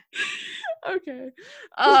 Okay.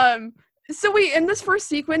 So in this first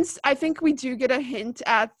sequence, I think we do get a hint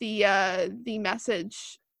at the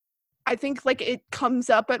message. I think like it comes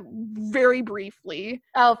up but very briefly.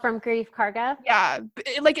 Oh, from Grief Karga? Yeah,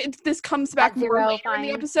 this comes back more later in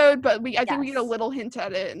the episode, but I think we get a little hint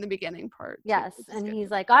at it in the beginning part. Yes, and he's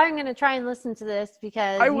like, I'm going to try and listen to this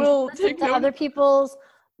because I will listen to other people's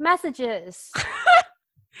messages.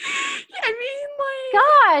 Yeah, I mean,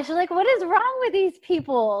 like, gosh, like what is wrong with these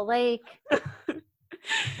people? Like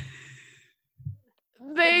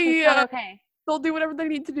they'll do whatever they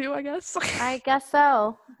need to do, I guess. I guess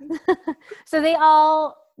so. So they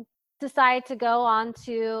all decide to go on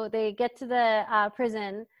to, they get to the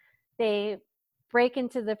prison. They break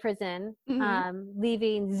into the prison,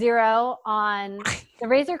 leaving Zero on the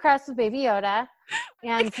Razor Crest with Baby Yoda.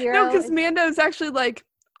 And Zero. No, because Mando's actually like,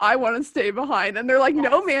 I want to stay behind. And they're like,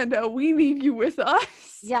 no, Mando, we need you with us.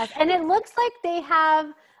 Yes. And it looks like they have,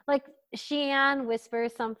 like, Xi'an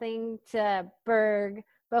whispers something to Berg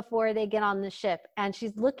before they get on the ship. And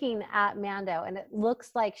she's looking at Mando. And it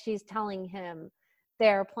looks like she's telling him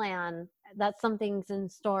their plan, that something's in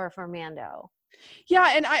store for Mando.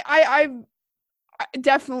 Yeah. And I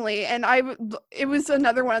definitely. And it was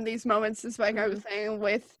another one of these moments, just like I was saying,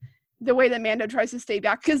 with the way that Mando tries to stay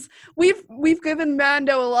back, because we've given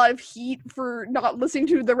Mando a lot of heat for not listening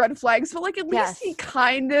to the red flags, but like at least he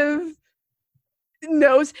kind of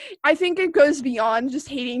knows. I think it goes beyond just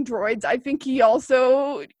hating droids. I think he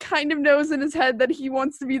also kind of knows in his head that he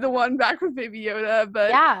wants to be the one back with Baby Yoda,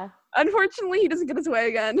 but unfortunately he doesn't get his way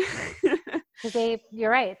again. Because you're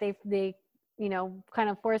right, they kind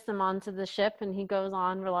of force him onto the ship and he goes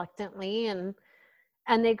on reluctantly, and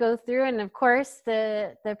they go through, and of course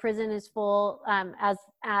the prison is full, as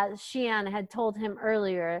Xi'an had told him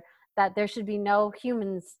earlier, that there should be no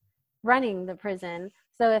humans running the prison.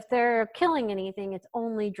 So if they're killing anything, it's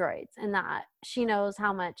only droids, and that she knows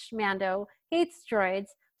how much Mando hates droids,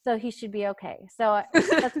 so he should be okay. So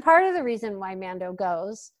that's part of the reason why Mando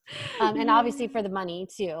goes, and obviously for the money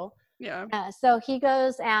too. Yeah. So he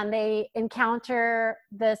goes and they encounter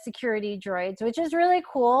the security droids, which is really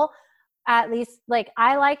cool. At least, like,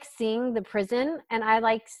 I like seeing the prison and I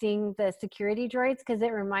like seeing the security droids because it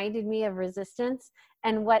reminded me of Resistance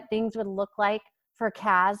and what things would look like for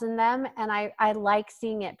Kaz and them. And I like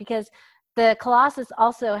seeing it because the Colossus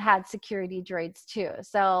also had security droids too.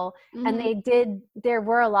 So, and there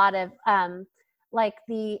were a lot of, like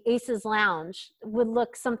the Aces Lounge would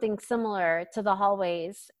look something similar to the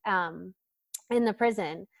hallways in the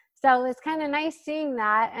prison. So it's kind of nice seeing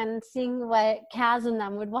that and seeing what Kaz and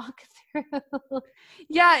them would walk through.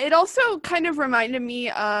 Yeah, it also kind of reminded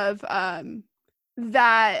me of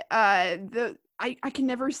that I can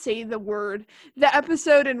never say the word. The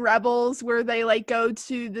episode in Rebels where they like go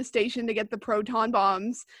to the station to get the proton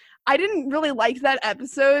bombs. I didn't really like that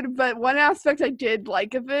episode, but one aspect I did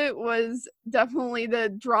like of it was definitely the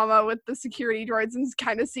drama with the security droids and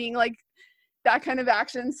kind of seeing like that kind of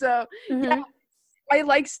action. So yeah, I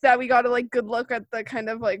liked that we got a like good look at the kind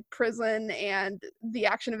of like prison and the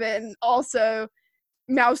action of it, and also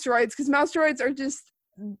mouse droids, because mouse droids are just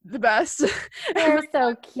the best. They're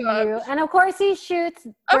so cute. And of course he shoots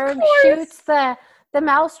the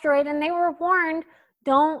mouse droid, and they were warned,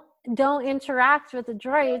 don't interact with the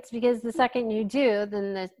droids, because the second you do,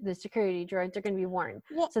 then the security droids are going to be warned.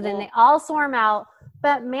 So then they all swarm out,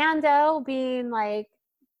 but Mando, being like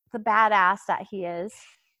the badass that he is,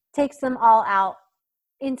 takes them all out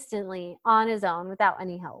instantly on his own without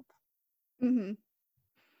any help. Mm-hmm.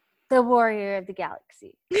 The warrior of the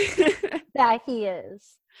galaxy that he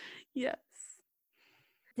is. Yes.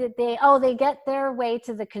 They get their way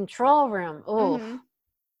to the control room. Oh, mm-hmm.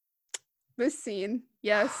 This scene,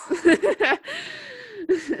 yes.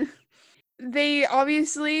 They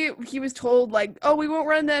obviously, he was told, like, oh, we won't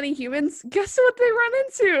run into any humans. Guess what they run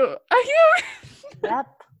into? A human. Yep.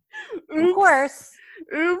 Of course.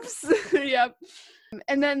 Oops. Yep.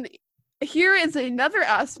 And then here is another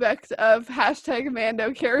aspect of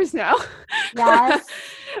 #Mando cares now. Yes.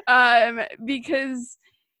 Because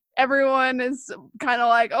everyone is kind of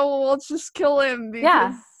like, oh, well, let's just kill him,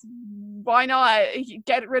 because why not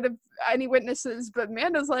get rid of any witnesses? But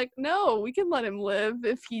Mando's like, no, we can let him live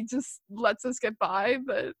if he just lets us get by.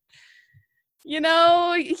 But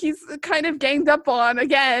he's kind of ganged up on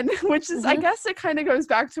again, which is, I guess it kind of goes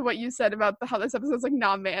back to what you said about how this episode's like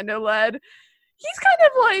not Mando led. He's kind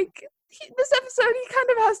of like, this episode, he kind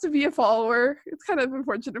of has to be a follower. It's kind of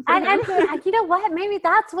unfortunate for him. And you know what? Maybe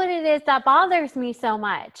that's what it is that bothers me so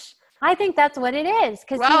much. I think that's what it is,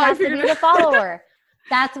 because he has to be the follower.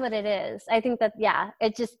 That's what it is. I think that,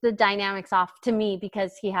 it's just the dynamics off to me,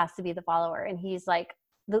 because he has to be the follower, and he's like,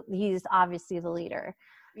 he's obviously the leader.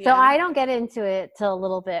 Yeah. So I don't get into it till a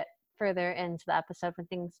little bit further into the episode when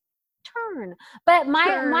things turn. But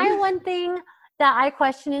my one thing that I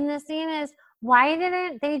question in this scene is, why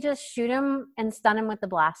didn't they just shoot him and stun him with the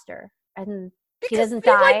blaster? And he doesn't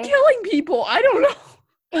die. Like killing people. I don't know.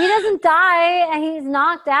 He doesn't die, and he's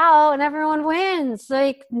knocked out, and everyone wins.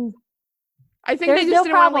 Like, I think they just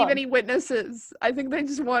didn't want to leave any witnesses. I think they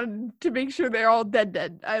just wanted to make sure they're all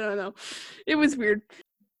dead. I don't know. It was weird.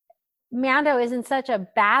 Mando is in such a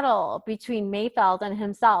battle between Mayfeld and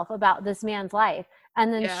himself about this man's life.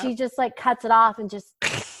 And then she just like cuts it off and just,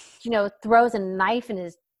 throws a knife in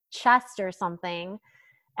his chest or something,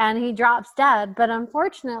 and he drops dead. But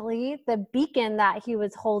unfortunately, the beacon that he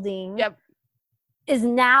was holding is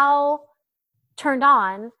now turned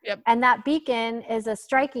on. And that beacon is a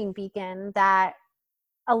striking beacon that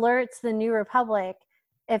alerts the New Republic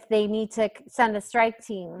if they need to send a strike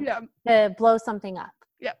team to blow something up.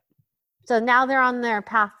 So now they're on their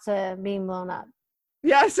path to being blown up.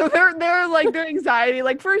 Yeah, so they're like, their anxiety,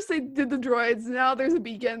 like first they did the droids, now there's a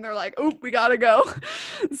beacon, they're like, oh, we gotta go.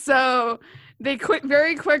 So they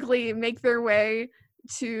very quickly make their way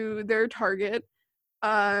to their target,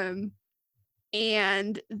 and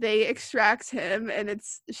they extract him, and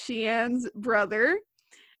it's Xi'an's brother,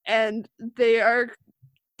 and they are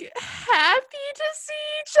happy to see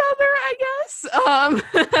each other, I guess.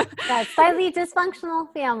 That slightly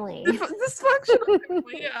dysfunctional family. Dysfunctional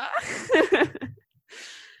family, yeah.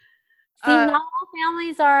 See, not all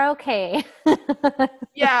families are okay.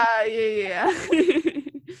 Yeah.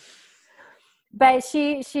 But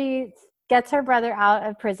she gets her brother out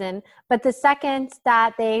of prison. But the second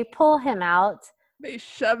that they pull him out, they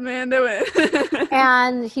shove Mando in.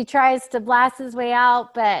 And he tries to blast his way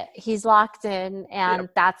out, but he's locked in, and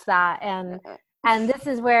that's that. And this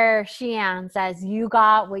is where Xi'an says, you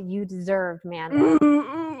got what you deserved, Mando.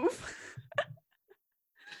 Ooh.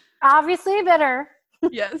 Obviously bitter.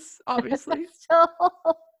 Yes, obviously.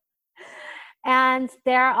 And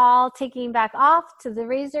they're all taking back off to the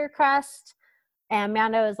Razor Crest, and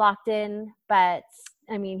Mando is locked in, but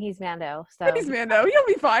I mean, he's Mando, so he's Mando. He'll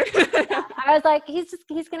be fine. I was like, he's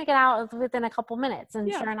gonna get out within a couple minutes,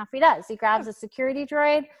 and sure enough, he does. He grabs a security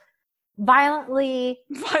droid, violently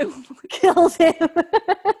kills him,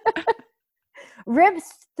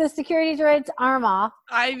 rips the security droid's arm off.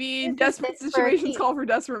 I mean, desperate situations call for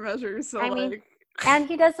desperate measures. So and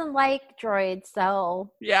he doesn't like droids,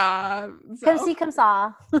 so come see, come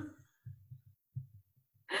saw.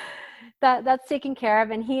 That's taken care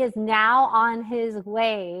of, and he is now on his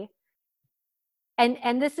way.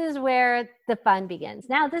 And this is where the fun begins.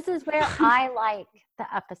 Now, this is where I like the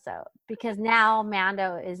episode, because now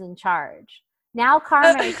Mando is in charge. Now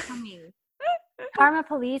Karma is coming. Karma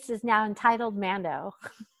Police is now entitled Mando.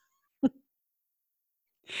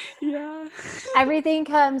 Yeah. Everything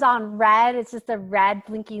comes on red. It's just a red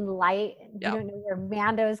blinking light. You don't know where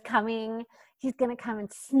Mando's coming. He's going to come and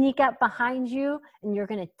sneak up behind you, and you're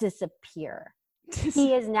going to disappear.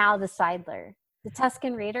 He is now the Sidler. The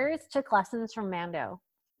Tusken Raiders took lessons from Mando.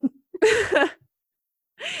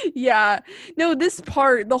 Yeah. No, this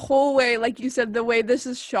part, the whole way, like you said, the way this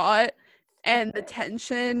is shot and the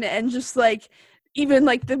tension and just like even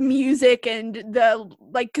like the music and the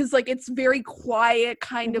like, because like it's very quiet,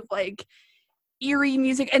 kind of like eerie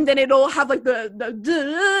music, and then it'll have like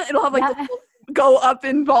it'll have like the go up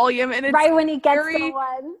in volume, and it's right when he gets very, the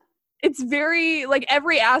one. It's very like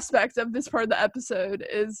every aspect of this part of the episode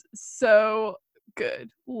is so good.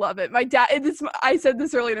 Love it. My dad, I said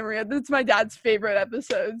this earlier to Maria, it's my dad's favorite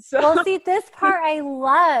episode. So. Well, see, this part I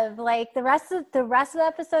love. Like the rest of the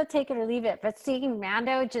episode, take it or leave it. But seeing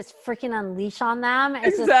Mando just freaking unleash on them,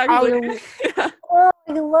 it's exactly. just,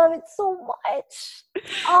 I love it so much.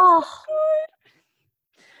 Oh,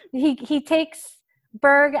 he takes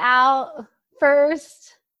Berg out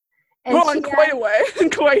first. And quite away.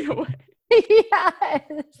 Quite away.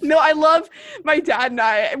 Yes. No, I love my dad and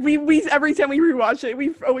I. We every time we rewatch it,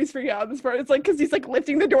 we always figure out this part. It's like because he's like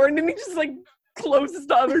lifting the door and then he just like closes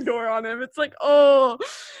the other door on him. It's like, oh,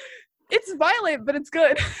 it's violent, but it's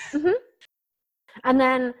good. Mm-hmm. And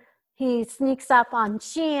then he sneaks up on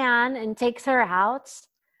Xi'an and takes her out.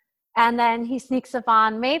 And then he sneaks up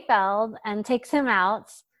on Mayfeld and takes him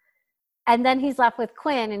out. And then he's left with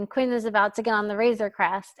Quinn, and Quinn is about to get on the Razor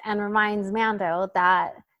Crest and reminds Mando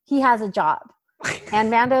that he has a job.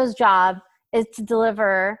 And Mando's job is to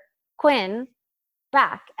deliver Quinn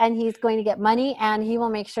back, and he's going to get money, and he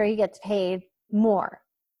will make sure he gets paid more.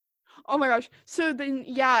 Oh my gosh. So then,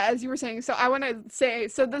 yeah, as you were saying, so I want to say,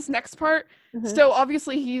 so this next part, so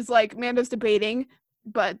obviously he's like, Mando's debating,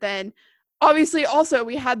 but then obviously also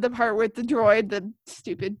we had the part with the droid, the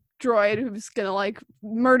stupid droid who's gonna like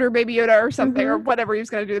murder Baby Yoda or something, or whatever he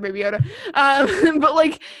was gonna do to Baby Yoda. But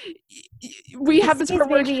like we have this part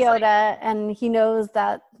where Baby Yoda, like, and he knows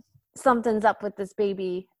that something's up with this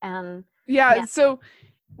baby, and yeah, so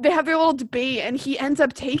they have their little debate, and he ends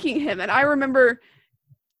up taking him. And I remember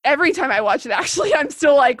every time I watch it, actually, I'm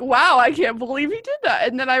still like, wow, I can't believe he did that.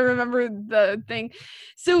 And then I remember the thing.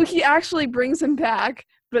 So he actually brings him back,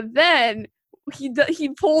 but then he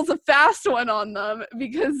pulls a fast one on them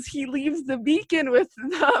because he leaves the beacon with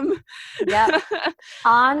them. Yep.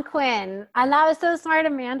 On Quinn. And that was so smart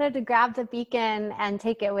of Amanda to grab the beacon and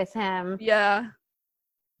take it with him. Yeah.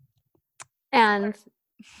 And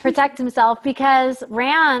protect himself, because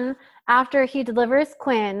Ran, after he delivers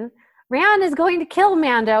Quinn, Ran is going to kill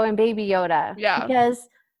Mando and Baby Yoda. Yeah. Because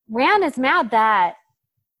Ran is mad that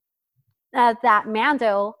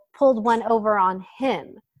Mando pulled one over on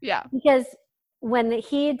him. Yeah. Because when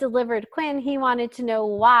he delivered Quinn, he wanted to know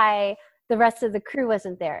why the rest of the crew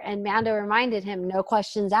wasn't there. And Mando reminded him, no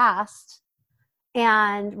questions asked.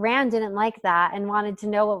 And Rand didn't like that and wanted to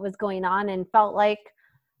know what was going on, and felt like,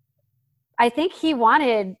 I think he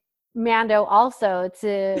wanted Mando also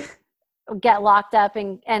to get locked up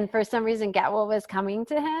and for some reason get what was coming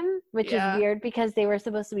to him, which is weird because they were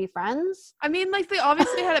supposed to be friends. I mean, like, they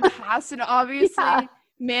obviously had a past, and obviously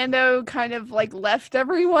Mando kind of like left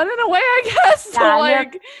everyone in a way, I guess. So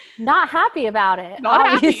like, not happy about it.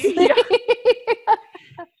 Not obviously. Happy. Yeah.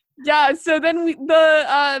 Yeah, so then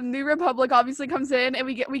the New Republic obviously comes in, and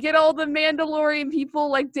we get all the Mandalorian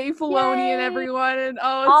people like Dave Filoni and everyone, and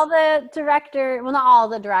all the director. Well, not all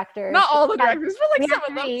the directors. Not all the directors, but like some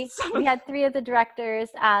of them. We had 3 of the directors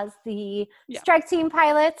as the strike team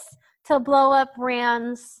pilots to blow up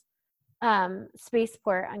Rand's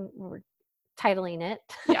spaceport. We're titling it.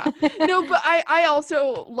 Yeah. No, but I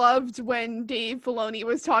also loved when Dave Filoni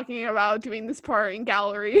was talking about doing this part in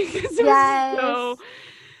gallery, because it was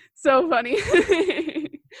so funny.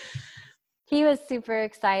 He was super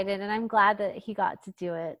excited, and I'm glad that he got to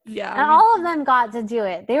do it. Yeah. And all of them got to do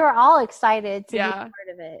it. They were all excited to be part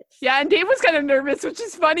of it. Yeah, and Dave was kind of nervous, which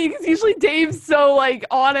is funny because usually Dave's so like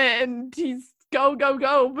on it and he's go,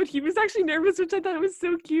 but he was actually nervous, which I thought was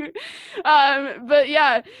so cute. But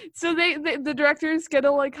yeah, so the directors get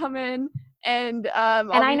to like come in. And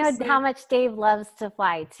I know how much Dave loves to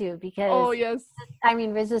fly too, because I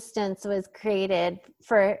mean, Resistance was created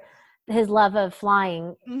for his love of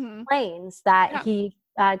flying planes that he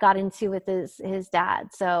got into with his dad.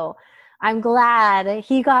 So I'm glad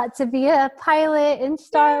he got to be a pilot in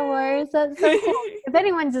Star Wars. That's so cool. If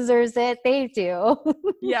anyone deserves it, they do.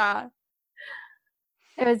 Yeah.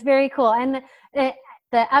 It was very cool. And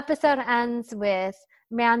the episode ends with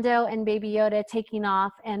Mando and Baby Yoda taking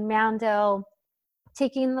off, and Mando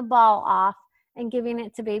taking the ball off and giving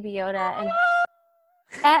it to Baby Yoda. And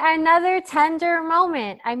another tender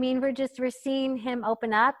moment. I mean, we're seeing him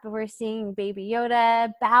open up. We're seeing Baby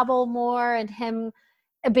Yoda babble more, and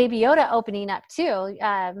Baby Yoda opening up too.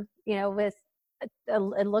 With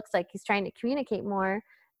it looks like he's trying to communicate more.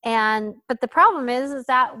 But the problem is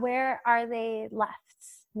that where are they left?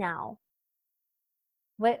 now.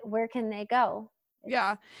 Where can they go?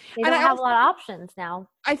 Yeah. They don't have a lot of options now.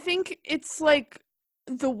 I think it's like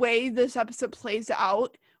the way this episode plays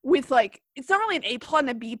out with like, it's not really an A plot and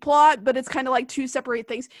a B plot, but it's kind of like two separate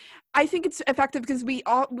things. I think it's effective because we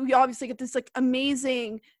obviously get this like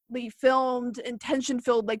amazingly filmed and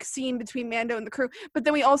tension-filled like scene between Mando and the crew, but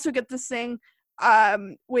then we also get this thing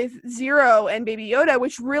with Zero and Baby Yoda,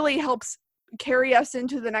 which really helps carry us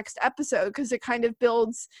into the next episode because it kind of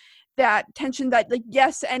builds that tension that like,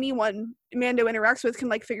 yes, anyone Mando interacts with can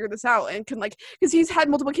like figure this out and can like, because he's had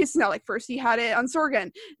multiple cases now, like first he had it on Sorgan,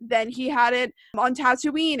 then he had it on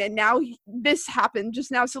Tatooine, and now this happened just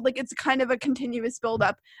now. So like it's kind of a continuous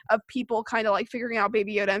buildup of people kind of like figuring out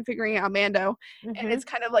Baby Yoda and figuring out Mando. And it's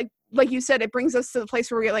kind of like you said, it brings us to the place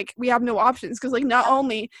where we have no options, because like not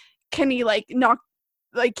only can he like not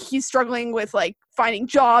like he's struggling with like finding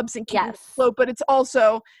jobs and keeping afloat, but it's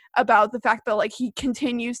also about the fact that like he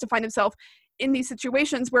continues to find himself in these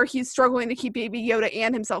situations where he's struggling to keep Baby Yoda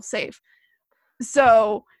and himself safe.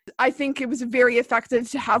 So I think it was very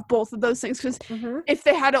effective to have both of those things, because if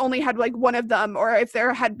they had only had like one of them, or if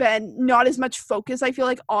there had been not as much focus, I feel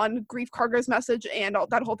like, on Grief Karga's message and all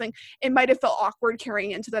that whole thing, it might have felt awkward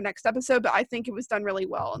carrying into the next episode, but I think it was done really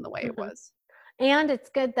well in the way it was. And it's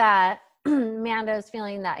good that Mando's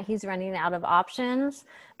feeling that he's running out of options,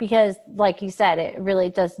 because like you said, it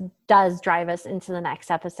really does drive us into the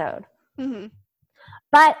next episode.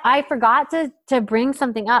 But I forgot to bring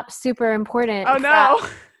something up super important. Oh no.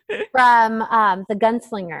 from the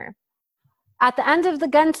Gunslinger. At the end of the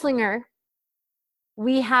Gunslinger,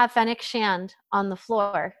 we have Fennec Shand on the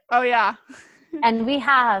floor. Oh yeah. And we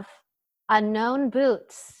have unknown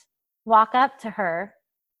boots walk up to her,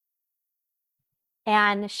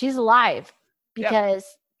 and she's alive because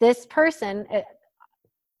this person,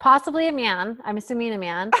 possibly a man, I'm assuming a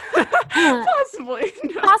man.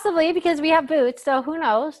 Possibly, because we have boots, so who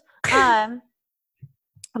knows,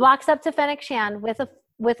 walks up to Fennec Shand with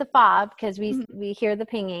a fob, because we hear the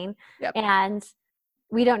pinging, and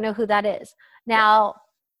we don't know who that is. Now,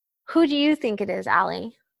 who do you think it is,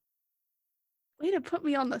 Allie? Way to put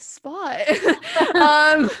me on the spot.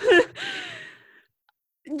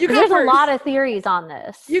 There's a lot of theories on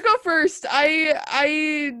this. You go first. A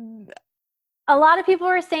lot of people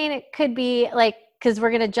were saying it could be like, because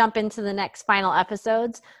we're going to jump into the next final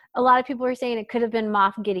episodes. A lot of people were saying it could have been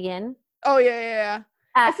Moff Gideon. Oh yeah.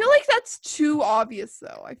 I feel like that's too obvious,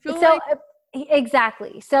 though.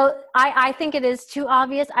 Exactly. So I think it is too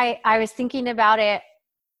obvious. I was thinking about it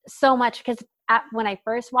so much because when I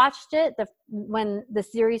first watched it, when the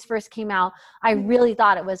series first came out, I really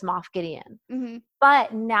thought it was Moff Gideon.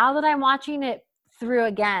 But now that I'm watching it through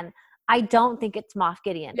again, I don't think it's Moff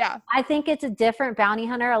Gideon. Yeah. I think it's a different bounty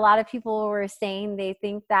hunter. A lot of people were saying they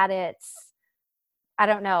think that it's, I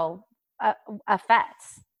don't know, a Fett.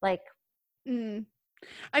 Like,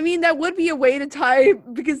 I mean, that would be a way to tie,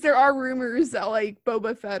 because there are rumors that like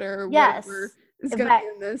Boba Fett or whatever is going to be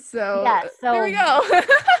in this. So, there we go.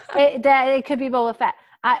 it could be Boba Fett.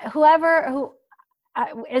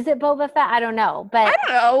 Is it Boba Fett? I don't know. But I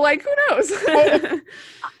don't know. Like, who knows?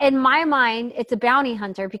 In my mind, it's a bounty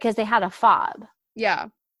hunter because they had a fob. Yeah.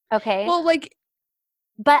 Okay. Well, like,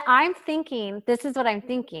 but I'm thinking, this is what I'm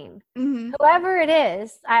thinking. Whoever it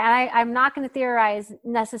is, I'm not going to theorize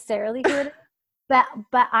necessarily who it is, but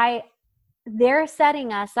they're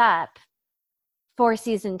setting us up for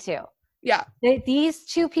season 2. Yeah. These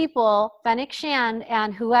two people, Fennec Shand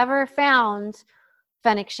and whoever found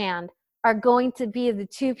Fennec Shand, are going to be the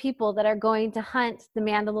two people that are going to hunt the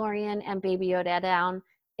Mandalorian and Baby Yoda down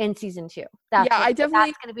in season 2. That's going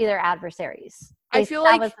to be their adversaries. That was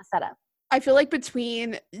the setup. I feel like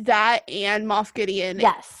between that and Moff Gideon,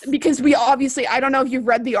 yes, because we obviously, I don't know if you've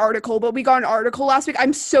read the article, but we got an article last week.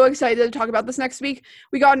 I'm so excited to talk about this next week.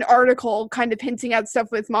 We got an article kind of hinting at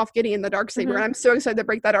stuff with Moff Gideon, the Darksaber, and I'm so excited to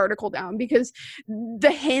break that article down because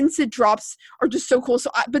the hints it drops are just so cool. So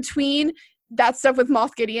between that stuff with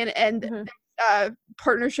Moff Gideon and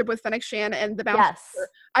partnership with Fennec Shand and the Bounty Hunter,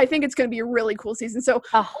 I think it's going to be a really cool season. So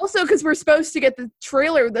also because we're supposed to get the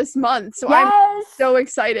trailer this month, so I'm so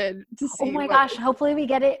excited to see. Oh my gosh, hopefully we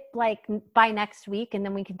get it like by next week and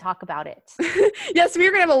then we can talk about it. Yes,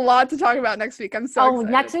 we're going to have a lot to talk about next week. I'm so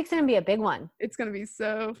excited. Next week's going to be a big one. It's going to be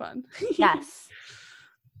so fun. Yes.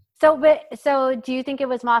 So do you think it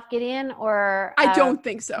was Moff Gideon or? I don't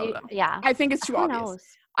think so. Yeah. I think it's too obvious. Knows?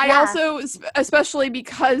 I also, especially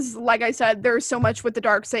because, like I said, there's so much with the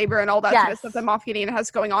Darksaber and all that kind of stuff that Moff Gideon has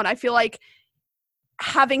going on. I feel like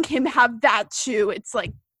having him have that too, it's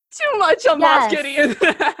like too much on Moff Gideon.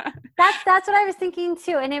 That's what I was thinking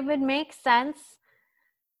too. And it would make sense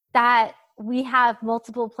that we have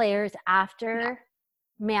multiple players after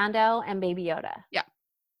Mando and Baby Yoda. Yeah.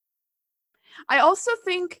 I also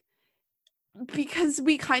think because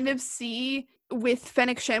we kind of see with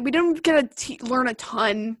Fennec Shand, we don't get to learn a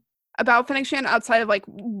ton about Fennec Shand outside of like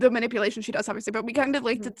the manipulation she does, obviously, but we kind of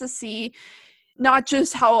like to see not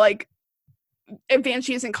just how like advanced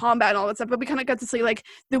she is in combat and all that stuff, but we kind of got to see like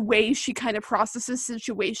the way she kind of processes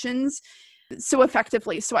situations so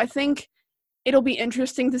effectively. So I think it'll be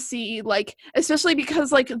interesting to see, like, especially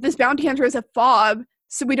because like this bounty hunter is a fob,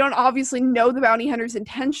 so we don't obviously know the bounty hunter's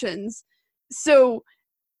intentions. So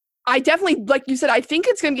I definitely, like you said, I think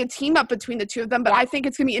it's going to be a team up between the two of them, but I think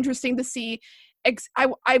it's going to be interesting to see.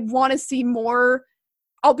 I want to see more.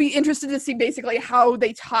 I'll be interested to see basically how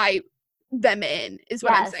they tie them in, is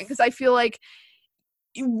what I'm saying. Because I feel like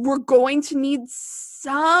we're going to need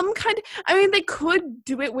some kind of, I mean, they could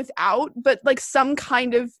do it without, but like some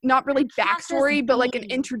kind of, not really backstory, but like an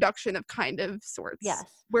introduction of kind of sorts. Yes.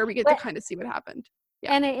 Where we get to kind of see what happened.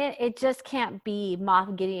 Yeah. And it just can't be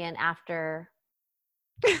Moff Gideon after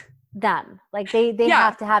them. Like they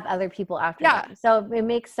have to have other people after them. So it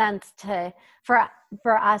makes sense for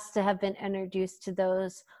us to have been introduced to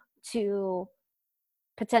those two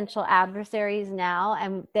potential adversaries now,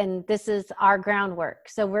 and then this is our groundwork.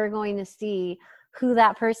 So we're going to see who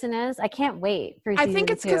that person is. I can't wait for season 2. I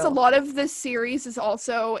think it's because a lot of this series is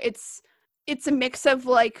also it's a mix of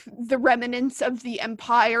like the remnants of the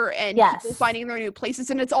Empire and people finding their new places,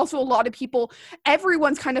 and it's also a lot of people,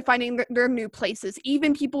 everyone's kind of finding their new places,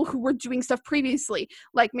 even people who were doing stuff previously,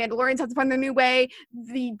 like Mandalorians have to find their new way,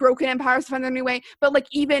 the Broken Empire has to find their new way, but like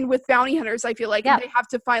even with bounty hunters, I feel like they have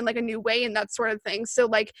to find like a new way and that sort of thing. So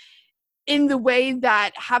like in the way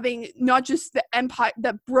that having not just the Empire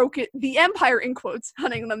that broke it, the Empire in quotes,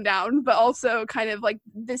 hunting them down, but also kind of like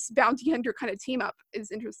this bounty hunter kind of team up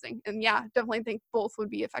is interesting. And definitely think both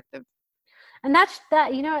would be effective. And that's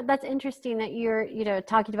interesting that you're,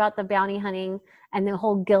 talking about the bounty hunting and the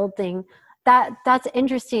whole guild thing. That's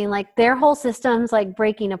interesting. Like their whole system's like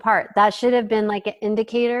breaking apart. That should have been like an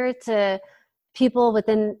indicator to people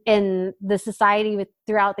in the society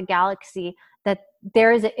throughout the galaxy that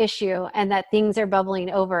there is an issue and that things are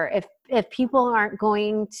bubbling over. If people aren't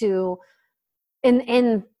going to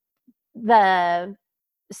in the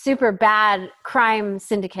super bad crime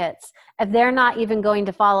syndicates, if they're not even going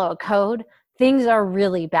to follow a code, things are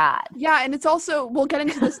really bad. Yeah, and it's also, we'll get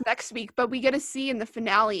into this next week, but we get to see in the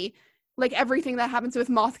finale, like everything that happens with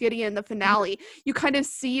Moff Gideon in the finale, you kind of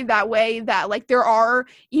see that way that like there are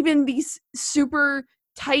even these super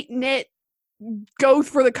tight-knit go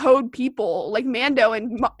for the code people like Mando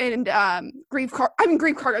and Grief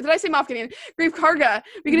Karga. Did I say Moff Gideon? Grief Karga.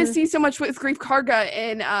 We're going to see so much with Grief Karga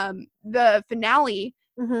in the finale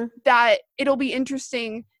that it'll be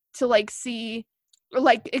interesting to like see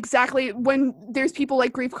like exactly when there's people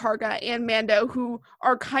like Grief Karga and Mando who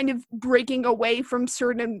are kind of breaking away from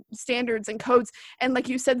certain standards and codes, and like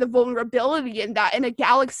you said, the vulnerability in that in a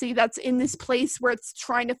galaxy that's in this place where it's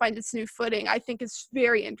trying to find its new footing, I think is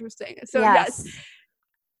very interesting. So yes,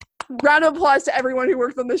 round of applause to everyone who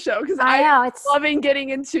worked on the show, because I'm loving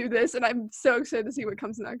getting into this and I'm so excited to see what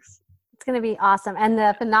comes next. It's going to be awesome. And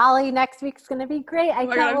the finale next week is going to be great. I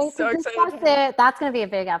can't wait to discuss it. That's going to be a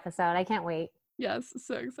big episode. I can't wait. Yes,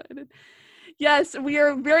 so excited. Yes, we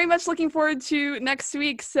are very much looking forward to next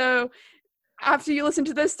week. So after you listen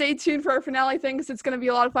to this, stay tuned for our finale thing, because it's going to be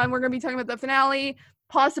a lot of fun. We're going to be talking about the finale,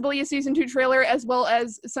 possibly a season 2 trailer, as well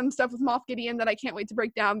as some stuff with Moff Gideon that I can't wait to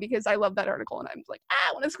break down because I love that article and I'm like,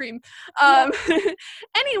 I want to scream.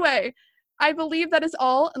 Anyway, I believe that is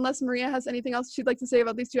all, unless Maria has anything else she'd like to say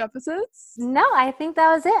about these 2 episodes. No, I think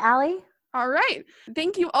that was it, Allie. All right.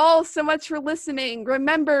 Thank you all so much for listening.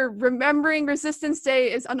 Remember, Remembering Resistance Day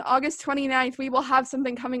is on August 29th. We will have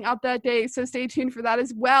something coming out that day, so stay tuned for that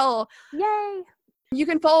as well. Yay! You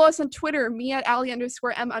can follow us on Twitter, me at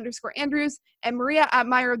Allie_M_Andrews, and Maria at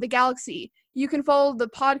Meyer of the Galaxy. You can follow the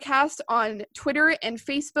podcast on Twitter and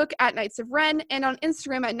Facebook at Knights of Ren, and on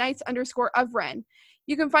Instagram at Knights_of-Ren.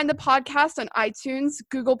 You can find the podcast on iTunes,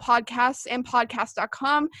 Google Podcasts, and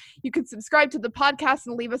podcast.com. You can subscribe to the podcast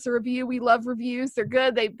and leave us a review. We love reviews. They're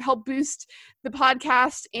good. They help boost the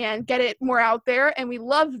podcast and get it more out there. And we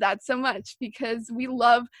love that so much because we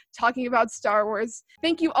love talking about Star Wars.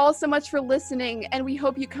 Thank you all so much for listening. And we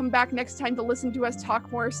hope you come back next time to listen to us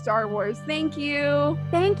talk more Star Wars. Thank you.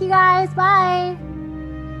 Thank you, guys. Bye.